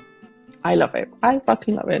hand? I love it. I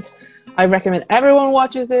fucking love it. I recommend everyone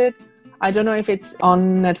watches it. I don't know if it's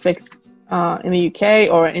on Netflix in the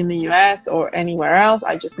UK or in the US or anywhere else.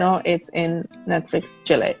 I just know it's in Netflix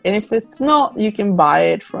Chile. And if it's not, you can buy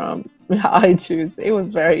it from iTunes. It was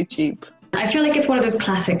very cheap. I feel like it's one of those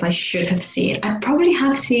classics I should have seen. I probably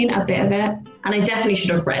have seen a bit of it, and I definitely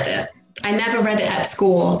should have read it. I never read it at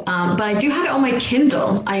school, but I do have it on my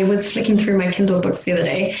Kindle. I was flicking through my Kindle books the other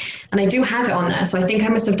day, and I do have it on there, so I think I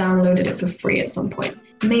must have downloaded it for free at some point.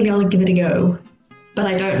 Maybe I'll give it a go, but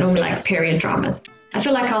I don't normally like period dramas. I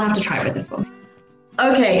feel like I'll have to try with this one.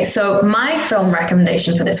 Okay, so my film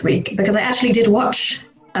recommendation for this week, because I actually did watch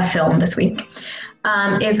a film this week,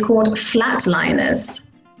 is called Flatliners.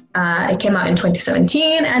 It came out in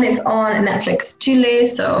 2017, and it's on Netflix Chile,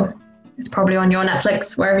 so it's probably on your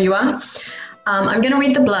Netflix, wherever you are. I'm going to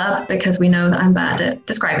read the blurb because we know that I'm bad at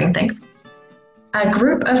describing things. A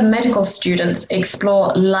group of medical students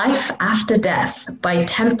explore life after death by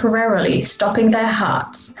temporarily stopping their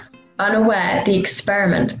hearts, unaware the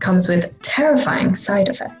experiment comes with terrifying side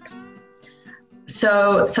effects.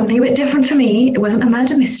 So something a bit different for me. It wasn't a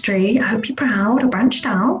murder mystery. I hope you're proud. I branched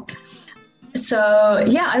out. So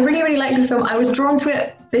yeah, I really, really like this film. I was drawn to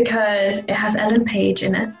it because it has Ellen Page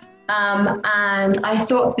in it. And I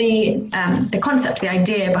thought the concept, the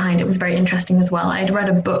idea behind it was very interesting as well. I'd read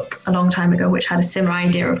a book a long time ago which had a similar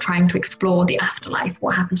idea of trying to explore the afterlife,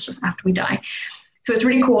 what happens just after we die. So it's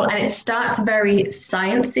really cool, and it starts very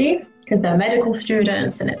sciencey because they're medical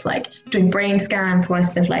students and it's like doing brain scans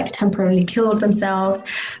whilst they've like temporarily killed themselves.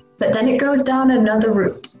 But then it goes down another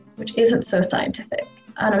route, which isn't so scientific.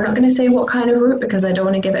 And I'm not going to say what kind of route because I don't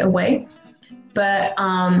want to give it away. But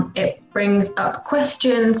it brings up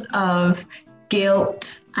questions of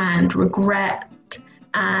guilt and regret.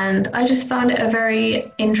 And I just found it a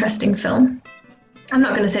very interesting film. I'm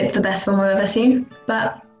not going to say it's the best film I've ever seen,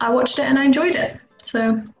 but I watched it and I enjoyed it.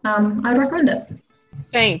 So I'd recommend it.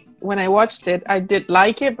 Same. When I watched it, I did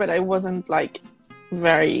like it, but I wasn't like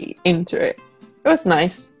very into it. It was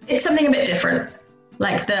nice. It's something a bit different.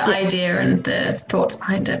 Like the idea and the thoughts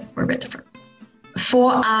behind it were a bit different.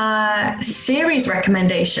 For our series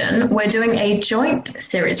recommendation, we're doing a joint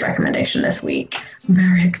series recommendation this week.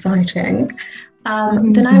 Very exciting.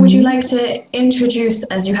 Danai, would you like to introduce,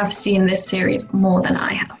 as you have seen this series more than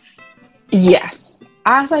I have? Yes.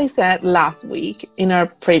 As I said last week in our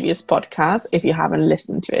previous podcast, if you haven't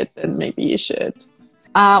listened to it, then maybe you should.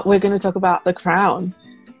 We're going to talk about The Crown.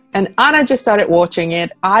 And Anna just started watching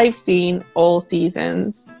it. I've seen all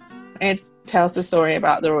seasons. It tells the story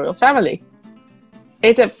about the royal family.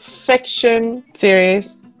 It's a fiction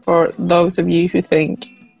series for those of you who think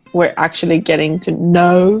we're actually getting to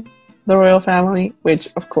know the royal family, which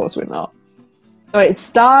of course we're not. So it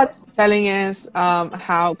starts telling us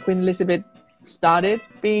how Queen Elizabeth started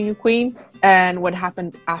being a queen and what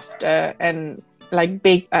happened after, and like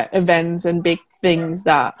big events and big things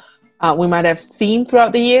that we might have seen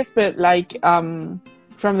throughout the years, but like from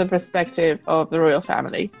the perspective of the royal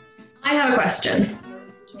family. I have a question.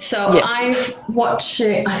 So yes. I've watched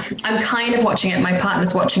it. I'm kind of watching it. My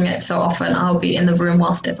partner's watching it so often I'll be in the room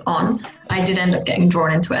whilst it's on. I did end up getting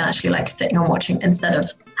drawn into it and actually like sitting and watching instead of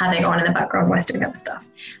having it on in the background whilst doing other stuff.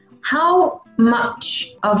 How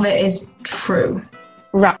much of it is true?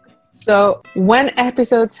 Right. So when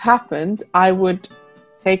episodes happened, I would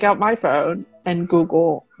take out my phone and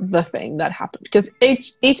Google the thing that happened, because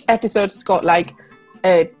each episode's got like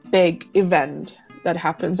a big event that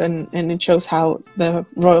happens, and it shows how the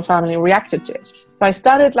royal family reacted to it. So I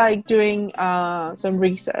started like doing some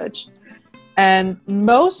research, and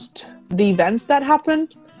most the events that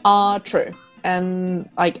happened are true and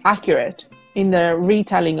like accurate in the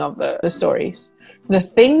retelling of the stories. The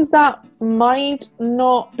things that might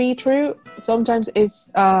not be true sometimes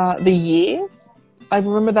is the years. I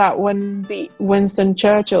remember that when the Winston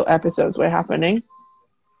Churchill episodes were happening,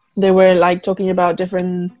 they were like talking about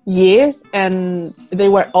different years and they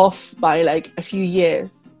were off by like a few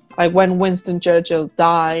years. Like when Winston Churchill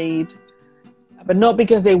died, but not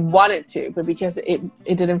because they wanted to, but because it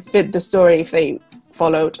didn't fit the story if they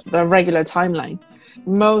followed the regular timeline.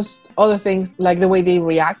 Most other things, like the way they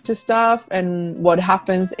react to stuff and what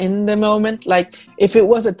happens in the moment, like if it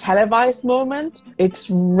was a televised moment, it's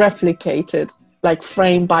replicated like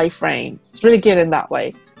frame by frame. It's really good in that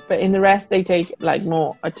way. But in the rest, they take like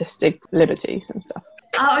more artistic liberties and stuff.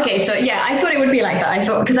 Oh, okay. So yeah, I thought it would be like that. I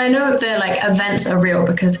thought, because I know the like events are real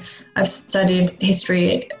because I've studied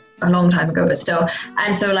history a long time ago, but still.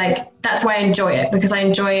 And so like, that's why I enjoy it, because I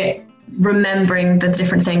enjoy remembering the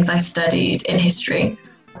different things I studied in history.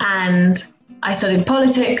 And I studied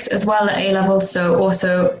politics as well at A-level. So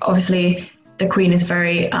also, obviously, the Queen is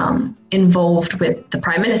very involved with the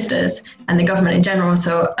prime ministers and the government in general.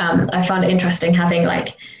 So I found it interesting having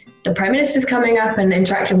like the prime ministers coming up and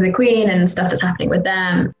interacting with the Queen and stuff that's happening with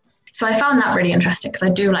them. So I found that really interesting because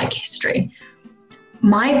I do like history.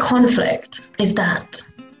 My conflict is that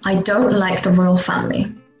I don't like the royal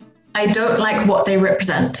family. I don't like what they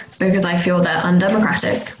represent because I feel they're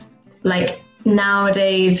undemocratic. Like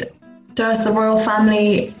nowadays, does the royal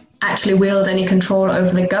family actually wield any control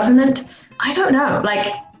over the government? I don't know. Like,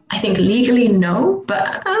 I think legally, no,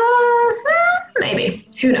 but maybe.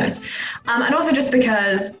 Who knows? And also just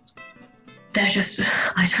because they're just,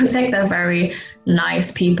 I don't think they're very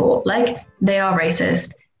nice people. Like, they are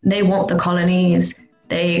racist. They want the colonies.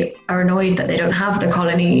 They are annoyed that they don't have the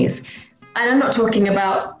colonies. And I'm not talking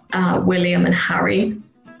about William and Harry.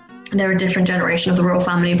 They're a different generation of the royal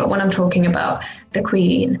family. But when I'm talking about the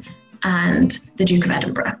Queen and the Duke of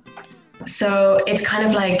Edinburgh, So it's kind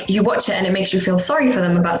of like you watch it and it makes you feel sorry for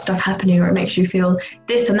them about stuff happening, or it makes you feel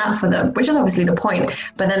this and that for them, which is obviously the point.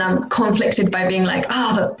 But then I'm conflicted by being like,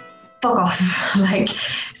 but fuck off. Like,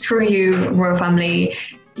 screw you, royal family.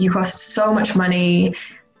 You cost so much money,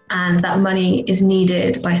 and that money is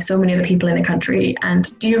needed by so many other people in the country.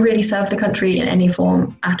 And do you really serve the country in any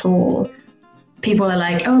form at all? People are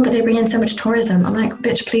like, oh, but they bring in so much tourism. I'm like,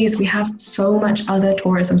 bitch, please, we have so much other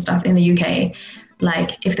tourism stuff in the UK.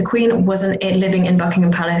 Like, if the Queen wasn't living in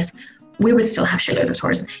Buckingham Palace, we would still have shitloads of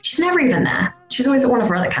tourism. She's never even there. She's always at one of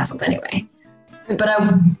her other castles anyway. But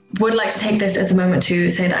I would like to take this as a moment to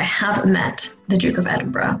say that I have met the Duke of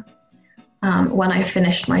Edinburgh when I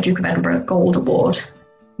finished my Duke of Edinburgh Gold Award.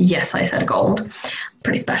 Yes, I said gold.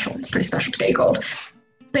 Pretty special. It's pretty special to get gold.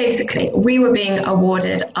 Basically, we were being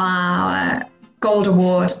awarded our Gold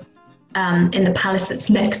Award in the palace that's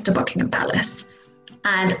next to Buckingham Palace.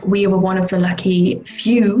 And we were one of the lucky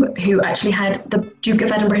few who actually had the Duke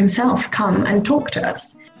of Edinburgh himself come and talk to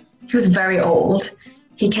us. He was very old.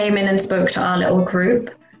 He came in and spoke to our little group.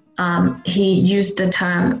 He used the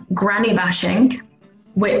term granny bashing,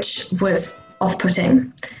 which was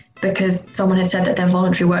off-putting because someone had said that their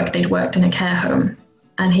voluntary work, they'd worked in a care home.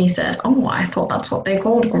 And he said, oh, I thought that's what they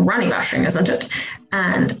called granny bashing, isn't it?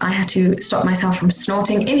 And I had to stop myself from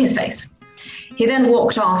snorting in his face. He then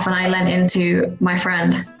walked off and I leant into my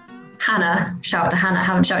friend, Hannah. Shout out to Hannah,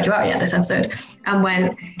 haven't shouted you out yet this episode. And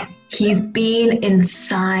went, he's been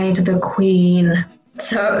inside the Queen.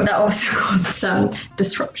 So that also caused some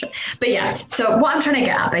disruption. But yeah, so what I'm trying to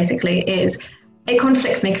get at basically is it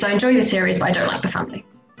conflicts me because I enjoy the series, but I don't like the family.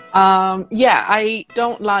 Yeah, I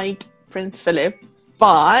don't like Prince Philip,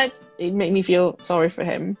 but it made me feel sorry for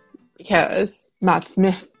him because Matt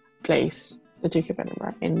Smith plays the Duke of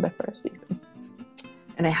Edinburgh in the first season.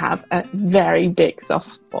 And I have a very big soft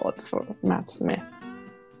spot for Matt Smith.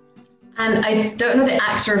 And I don't know the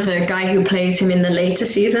actor of the guy who plays him in the later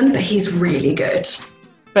season, but he's really good.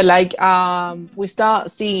 But like, we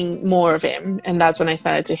start seeing more of him, and that's when I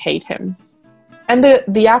started to hate him. And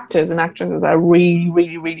the actors and actresses are really,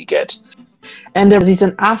 really, really good. And the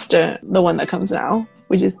season after the one that comes now,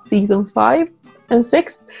 which is season 5 and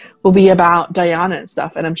 6, will be about Diana and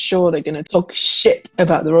stuff. And I'm sure they're going to talk shit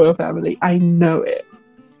about the royal family. I know it.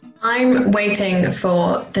 I'm waiting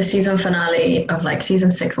for the season finale of like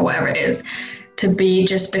season 6 or whatever it is to be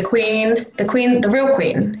just the real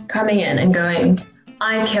queen coming in and going,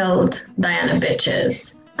 I killed Diana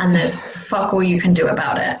bitches and there's fuck all you can do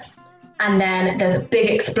about it. And then there's a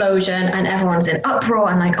big explosion and everyone's in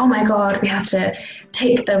uproar and like, oh my God, we have to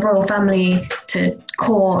take the royal family to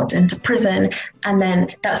court and to prison. And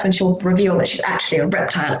then that's when she'll reveal that she's actually a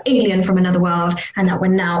reptile alien from another world and that we're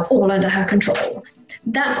now all under her control.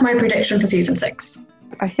 That's my prediction for season 6.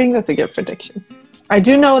 I think that's a good prediction. I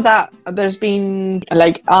do know that there's been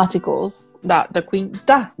like articles that the Queen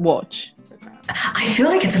does watch. I feel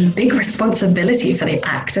like it's a big responsibility for the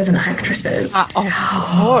actors and actresses. Of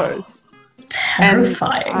course.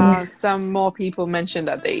 Terrifying. And some more people mentioned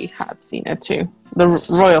that they had seen it too. The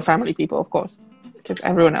royal family people, of course, because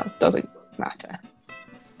everyone else doesn't matter.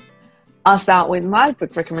 I'll start with my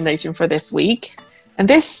book recommendation for this week. And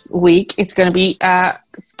this week, it's going to be a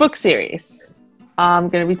book series. I'm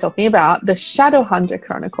going to be talking about the Shadowhunter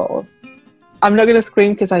Chronicles. I'm not going to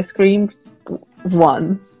scream because I screamed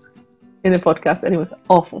once in the podcast and it was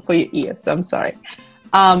awful for your ears, so I'm sorry.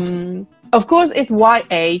 Of course, it's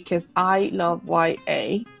YA because I love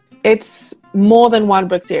YA. It's more than one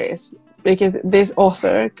book series because this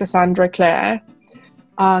author, Cassandra Clare,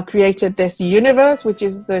 created this universe, which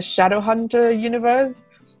is the Shadowhunter universe.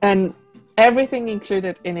 And everything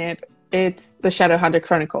included in it, it's the Shadowhunter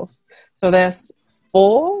Chronicles. So there's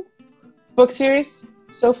 4 book series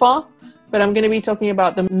so far, but I'm going to be talking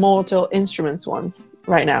about the Mortal Instruments one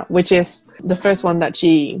right now, which is the first one that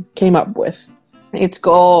she came up with. It's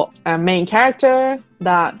got a main character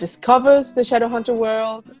that discovers the Shadowhunter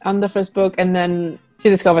world on the first book, and then she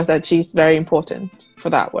discovers that she's very important for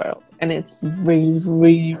that world. And it's really,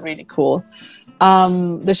 really, really cool.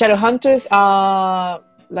 The Shadowhunters are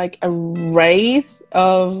like a race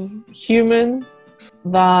of humans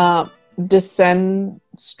that descend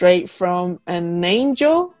straight from an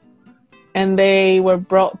angel, and they were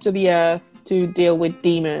brought to the earth to deal with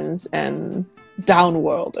demons and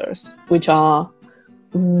downworlders, which are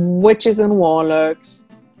witches and warlocks,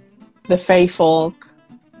 the Fae folk,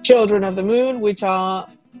 children of the moon, which are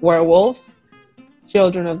werewolves,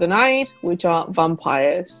 children of the night, which are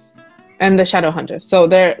vampires, and the Shadowhunters. So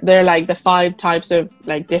they're like the 5 types of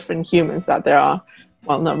like different humans that there are.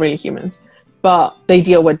 Well, not really humans, but they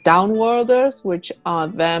deal with downworlders, which are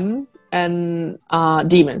them and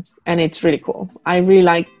demons, and it's really cool. I really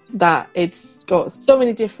like that it's got so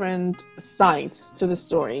many different sides to the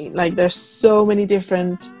story. Like there's so many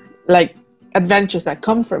different like adventures that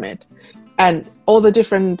come from it, and all the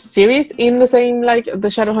different series in the same, like the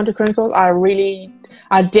Shadowhunter Chronicles,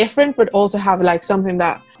 are different, but also have like something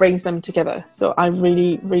that brings them together. So I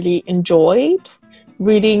really enjoyed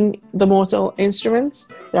reading The Mortal Instruments.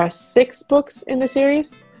 There are 6 books in the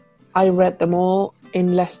series. I read them all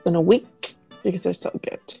in less than a week because they're so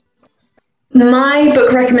good. My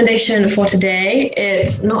book recommendation for today,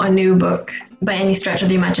 it's not a new book by any stretch of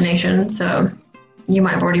the imagination, so you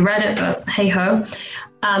might have already read it, but hey-ho.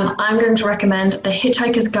 I'm going to recommend The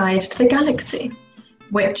Hitchhiker's Guide to the Galaxy,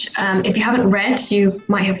 which if you haven't read, you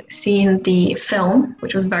might have seen the film,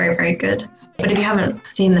 which was very, very good. But if you haven't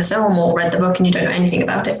seen the film or read the book and you don't know anything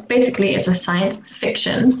about it, basically it's a science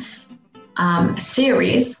fiction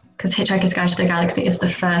series, because Hitchhiker's Guide to the Galaxy is the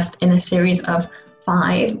first in a series of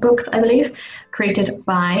 5 books, I believe, created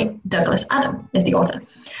by Douglas Adams, is the author.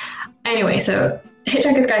 Anyway, so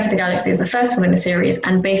Hitchhiker's Guide to the Galaxy is the first one in the series,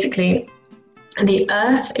 and basically the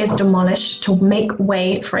Earth is demolished to make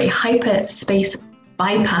way for a hyperspace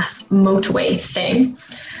bypass motorway thing.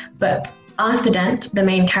 But Arthur Dent, the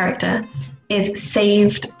main character, is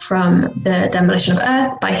saved from the demolition of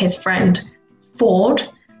Earth by his friend Ford,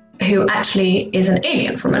 who actually is an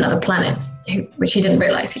alien from another planet, which he didn't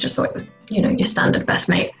realize. He just thought it was, your standard best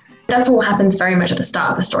mate. That's all happens very much at the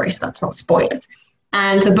start of the story, so that's not spoilers.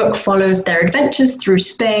 And the book follows their adventures through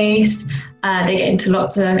space. They get into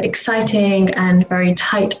lots of exciting and very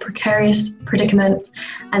tight, precarious predicaments,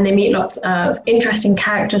 and they meet lots of interesting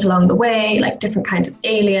characters along the way, like different kinds of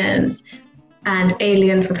aliens, and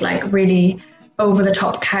aliens with like really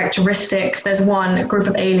over-the-top characteristics. There's one group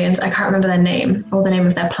of aliens, I can't remember their name or the name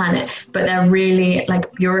of their planet, but they're really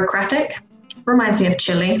like bureaucratic. Reminds me of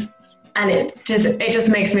Chile. And it just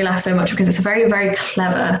makes me laugh so much because it's a very, very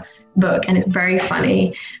clever book and it's very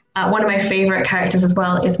funny. One of my favorite characters as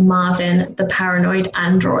well is Marvin, the paranoid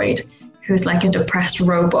android, who's like a depressed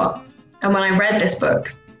robot. And when I read this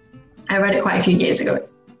book, I read it quite a few years ago.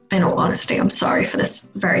 In all honesty, I'm sorry for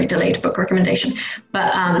this very delayed book recommendation.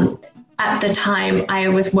 But at the time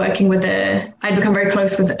I'd become very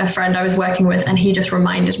close with a friend I was working with, and he just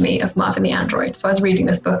reminded me of Marvin the android. So I was reading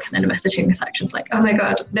this book and then messaging the sections like, oh my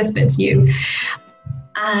God, this bit's you.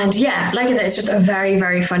 And yeah, like I said, it's just a very,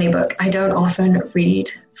 very funny book. I don't often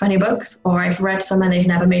read funny books, or I've read some and they've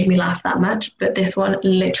never made me laugh that much. But this one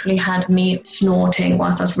literally had me snorting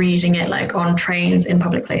whilst I was reading it, like on trains, in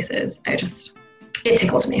public places. It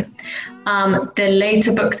tickled me. The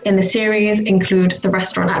later books in the series include The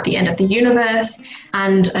Restaurant at the End of the Universe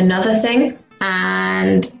and Another Thing,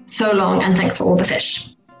 and So Long and Thanks for All the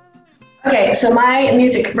Fish. Okay, so my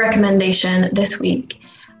music recommendation this week,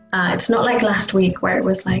 it's not like last week where it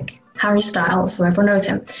was like Harry Styles, so everyone knows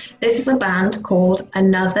him. This is a band called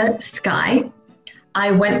Another Sky.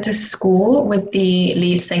 I went to school with the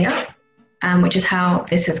lead singer, which is how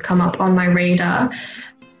this has come up on my radar.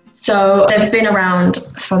 So they've been around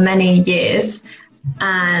for many years,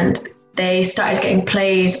 and they started getting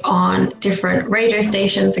played on different radio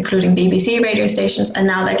stations, including BBC radio stations, and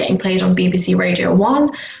now they're getting played on BBC Radio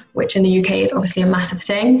 1, which in the UK is obviously a massive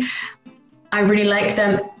thing. I really like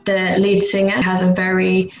them. The lead singer has a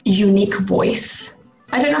very unique voice.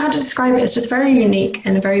 I don't know how to describe it. It's just very unique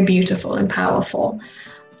and very beautiful and powerful.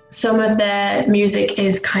 Some of their music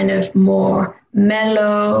is kind of more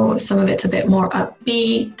mellow, some of it's a bit more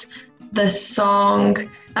upbeat. The song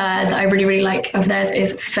that I really, really like of theirs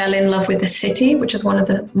is Fell in Love with the City, which is one of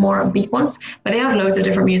the more upbeat ones, but they have loads of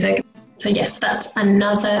different music. So yes, that's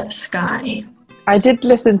Another Sky. I did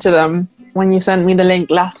listen to them when you sent me the link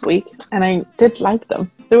last week, and I did like them.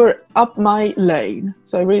 They were up my lane,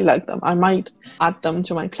 so I really like them. I might add them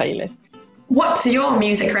to my playlist. What's your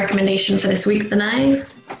music recommendation for this week, Danai?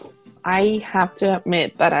 I have to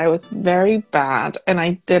admit that I was very bad and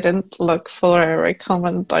I didn't look for a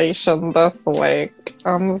recommendation this week.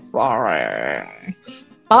 I'm sorry.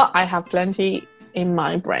 But I have plenty in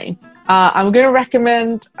my brain. I'm going to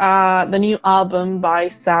recommend the new album by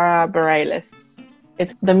Sara Bareilles.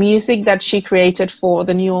 It's the music that she created for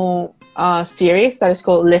the new series that is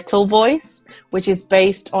called Little Voice, which is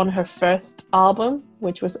based on her first album,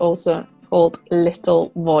 which was also called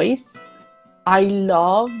Little Voice. I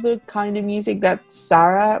love the kind of music that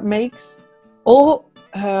Sarah makes. All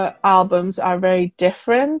her albums are very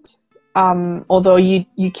different, although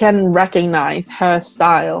you can recognize her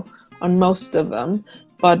style on most of them.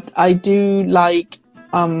 But I do like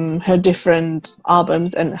her different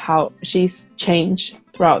albums and how she's changed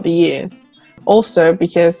throughout the years. Also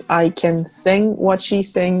because I can sing what she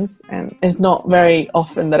sings, and it's not very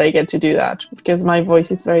often that I get to do that because my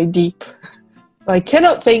voice is very deep. So I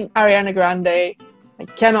cannot sing Ariana Grande, I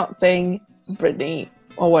cannot sing Britney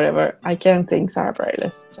or whatever. I can sing Sarah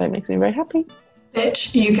Bareilles, so it makes me very happy.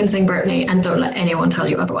 Bitch, you can sing Britney and don't let anyone tell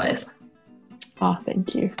you otherwise. Oh,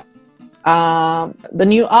 thank you. The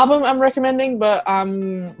new album I'm recommending, but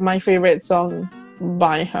my favorite song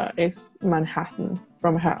by her is Manhattan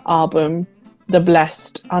from her album The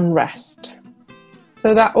Blessed Unrest.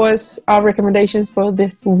 So that was our recommendations for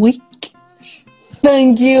this week.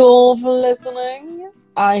 Thank you all for listening.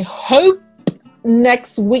 I hope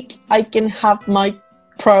next week I can have my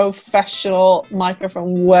professional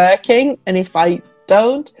microphone working, and if I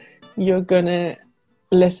don't, you're gonna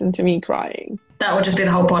listen to me crying. That would just be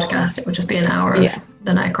the whole podcast. It would just be an hour of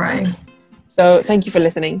the night crying. So thank you for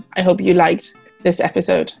listening. I hope you liked this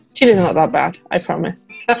episode. Chile's not that bad, I promise.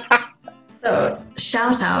 So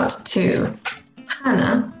shout out to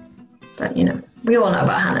Hannah, but you know, we all know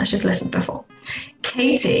about Hannah. She's listened before.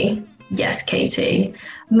 Katie, yes, Katie.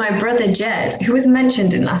 My brother Jed, who was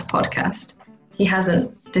mentioned in last podcast. He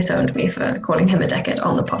hasn't disowned me for calling him a dickhead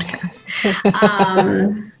on the podcast.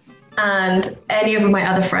 And any of my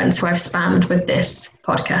other friends who I've spammed with this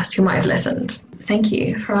podcast who might have listened. Thank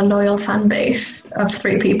you for our loyal fan base of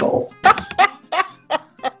 3 people.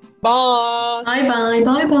 Bye.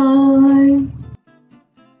 Bye.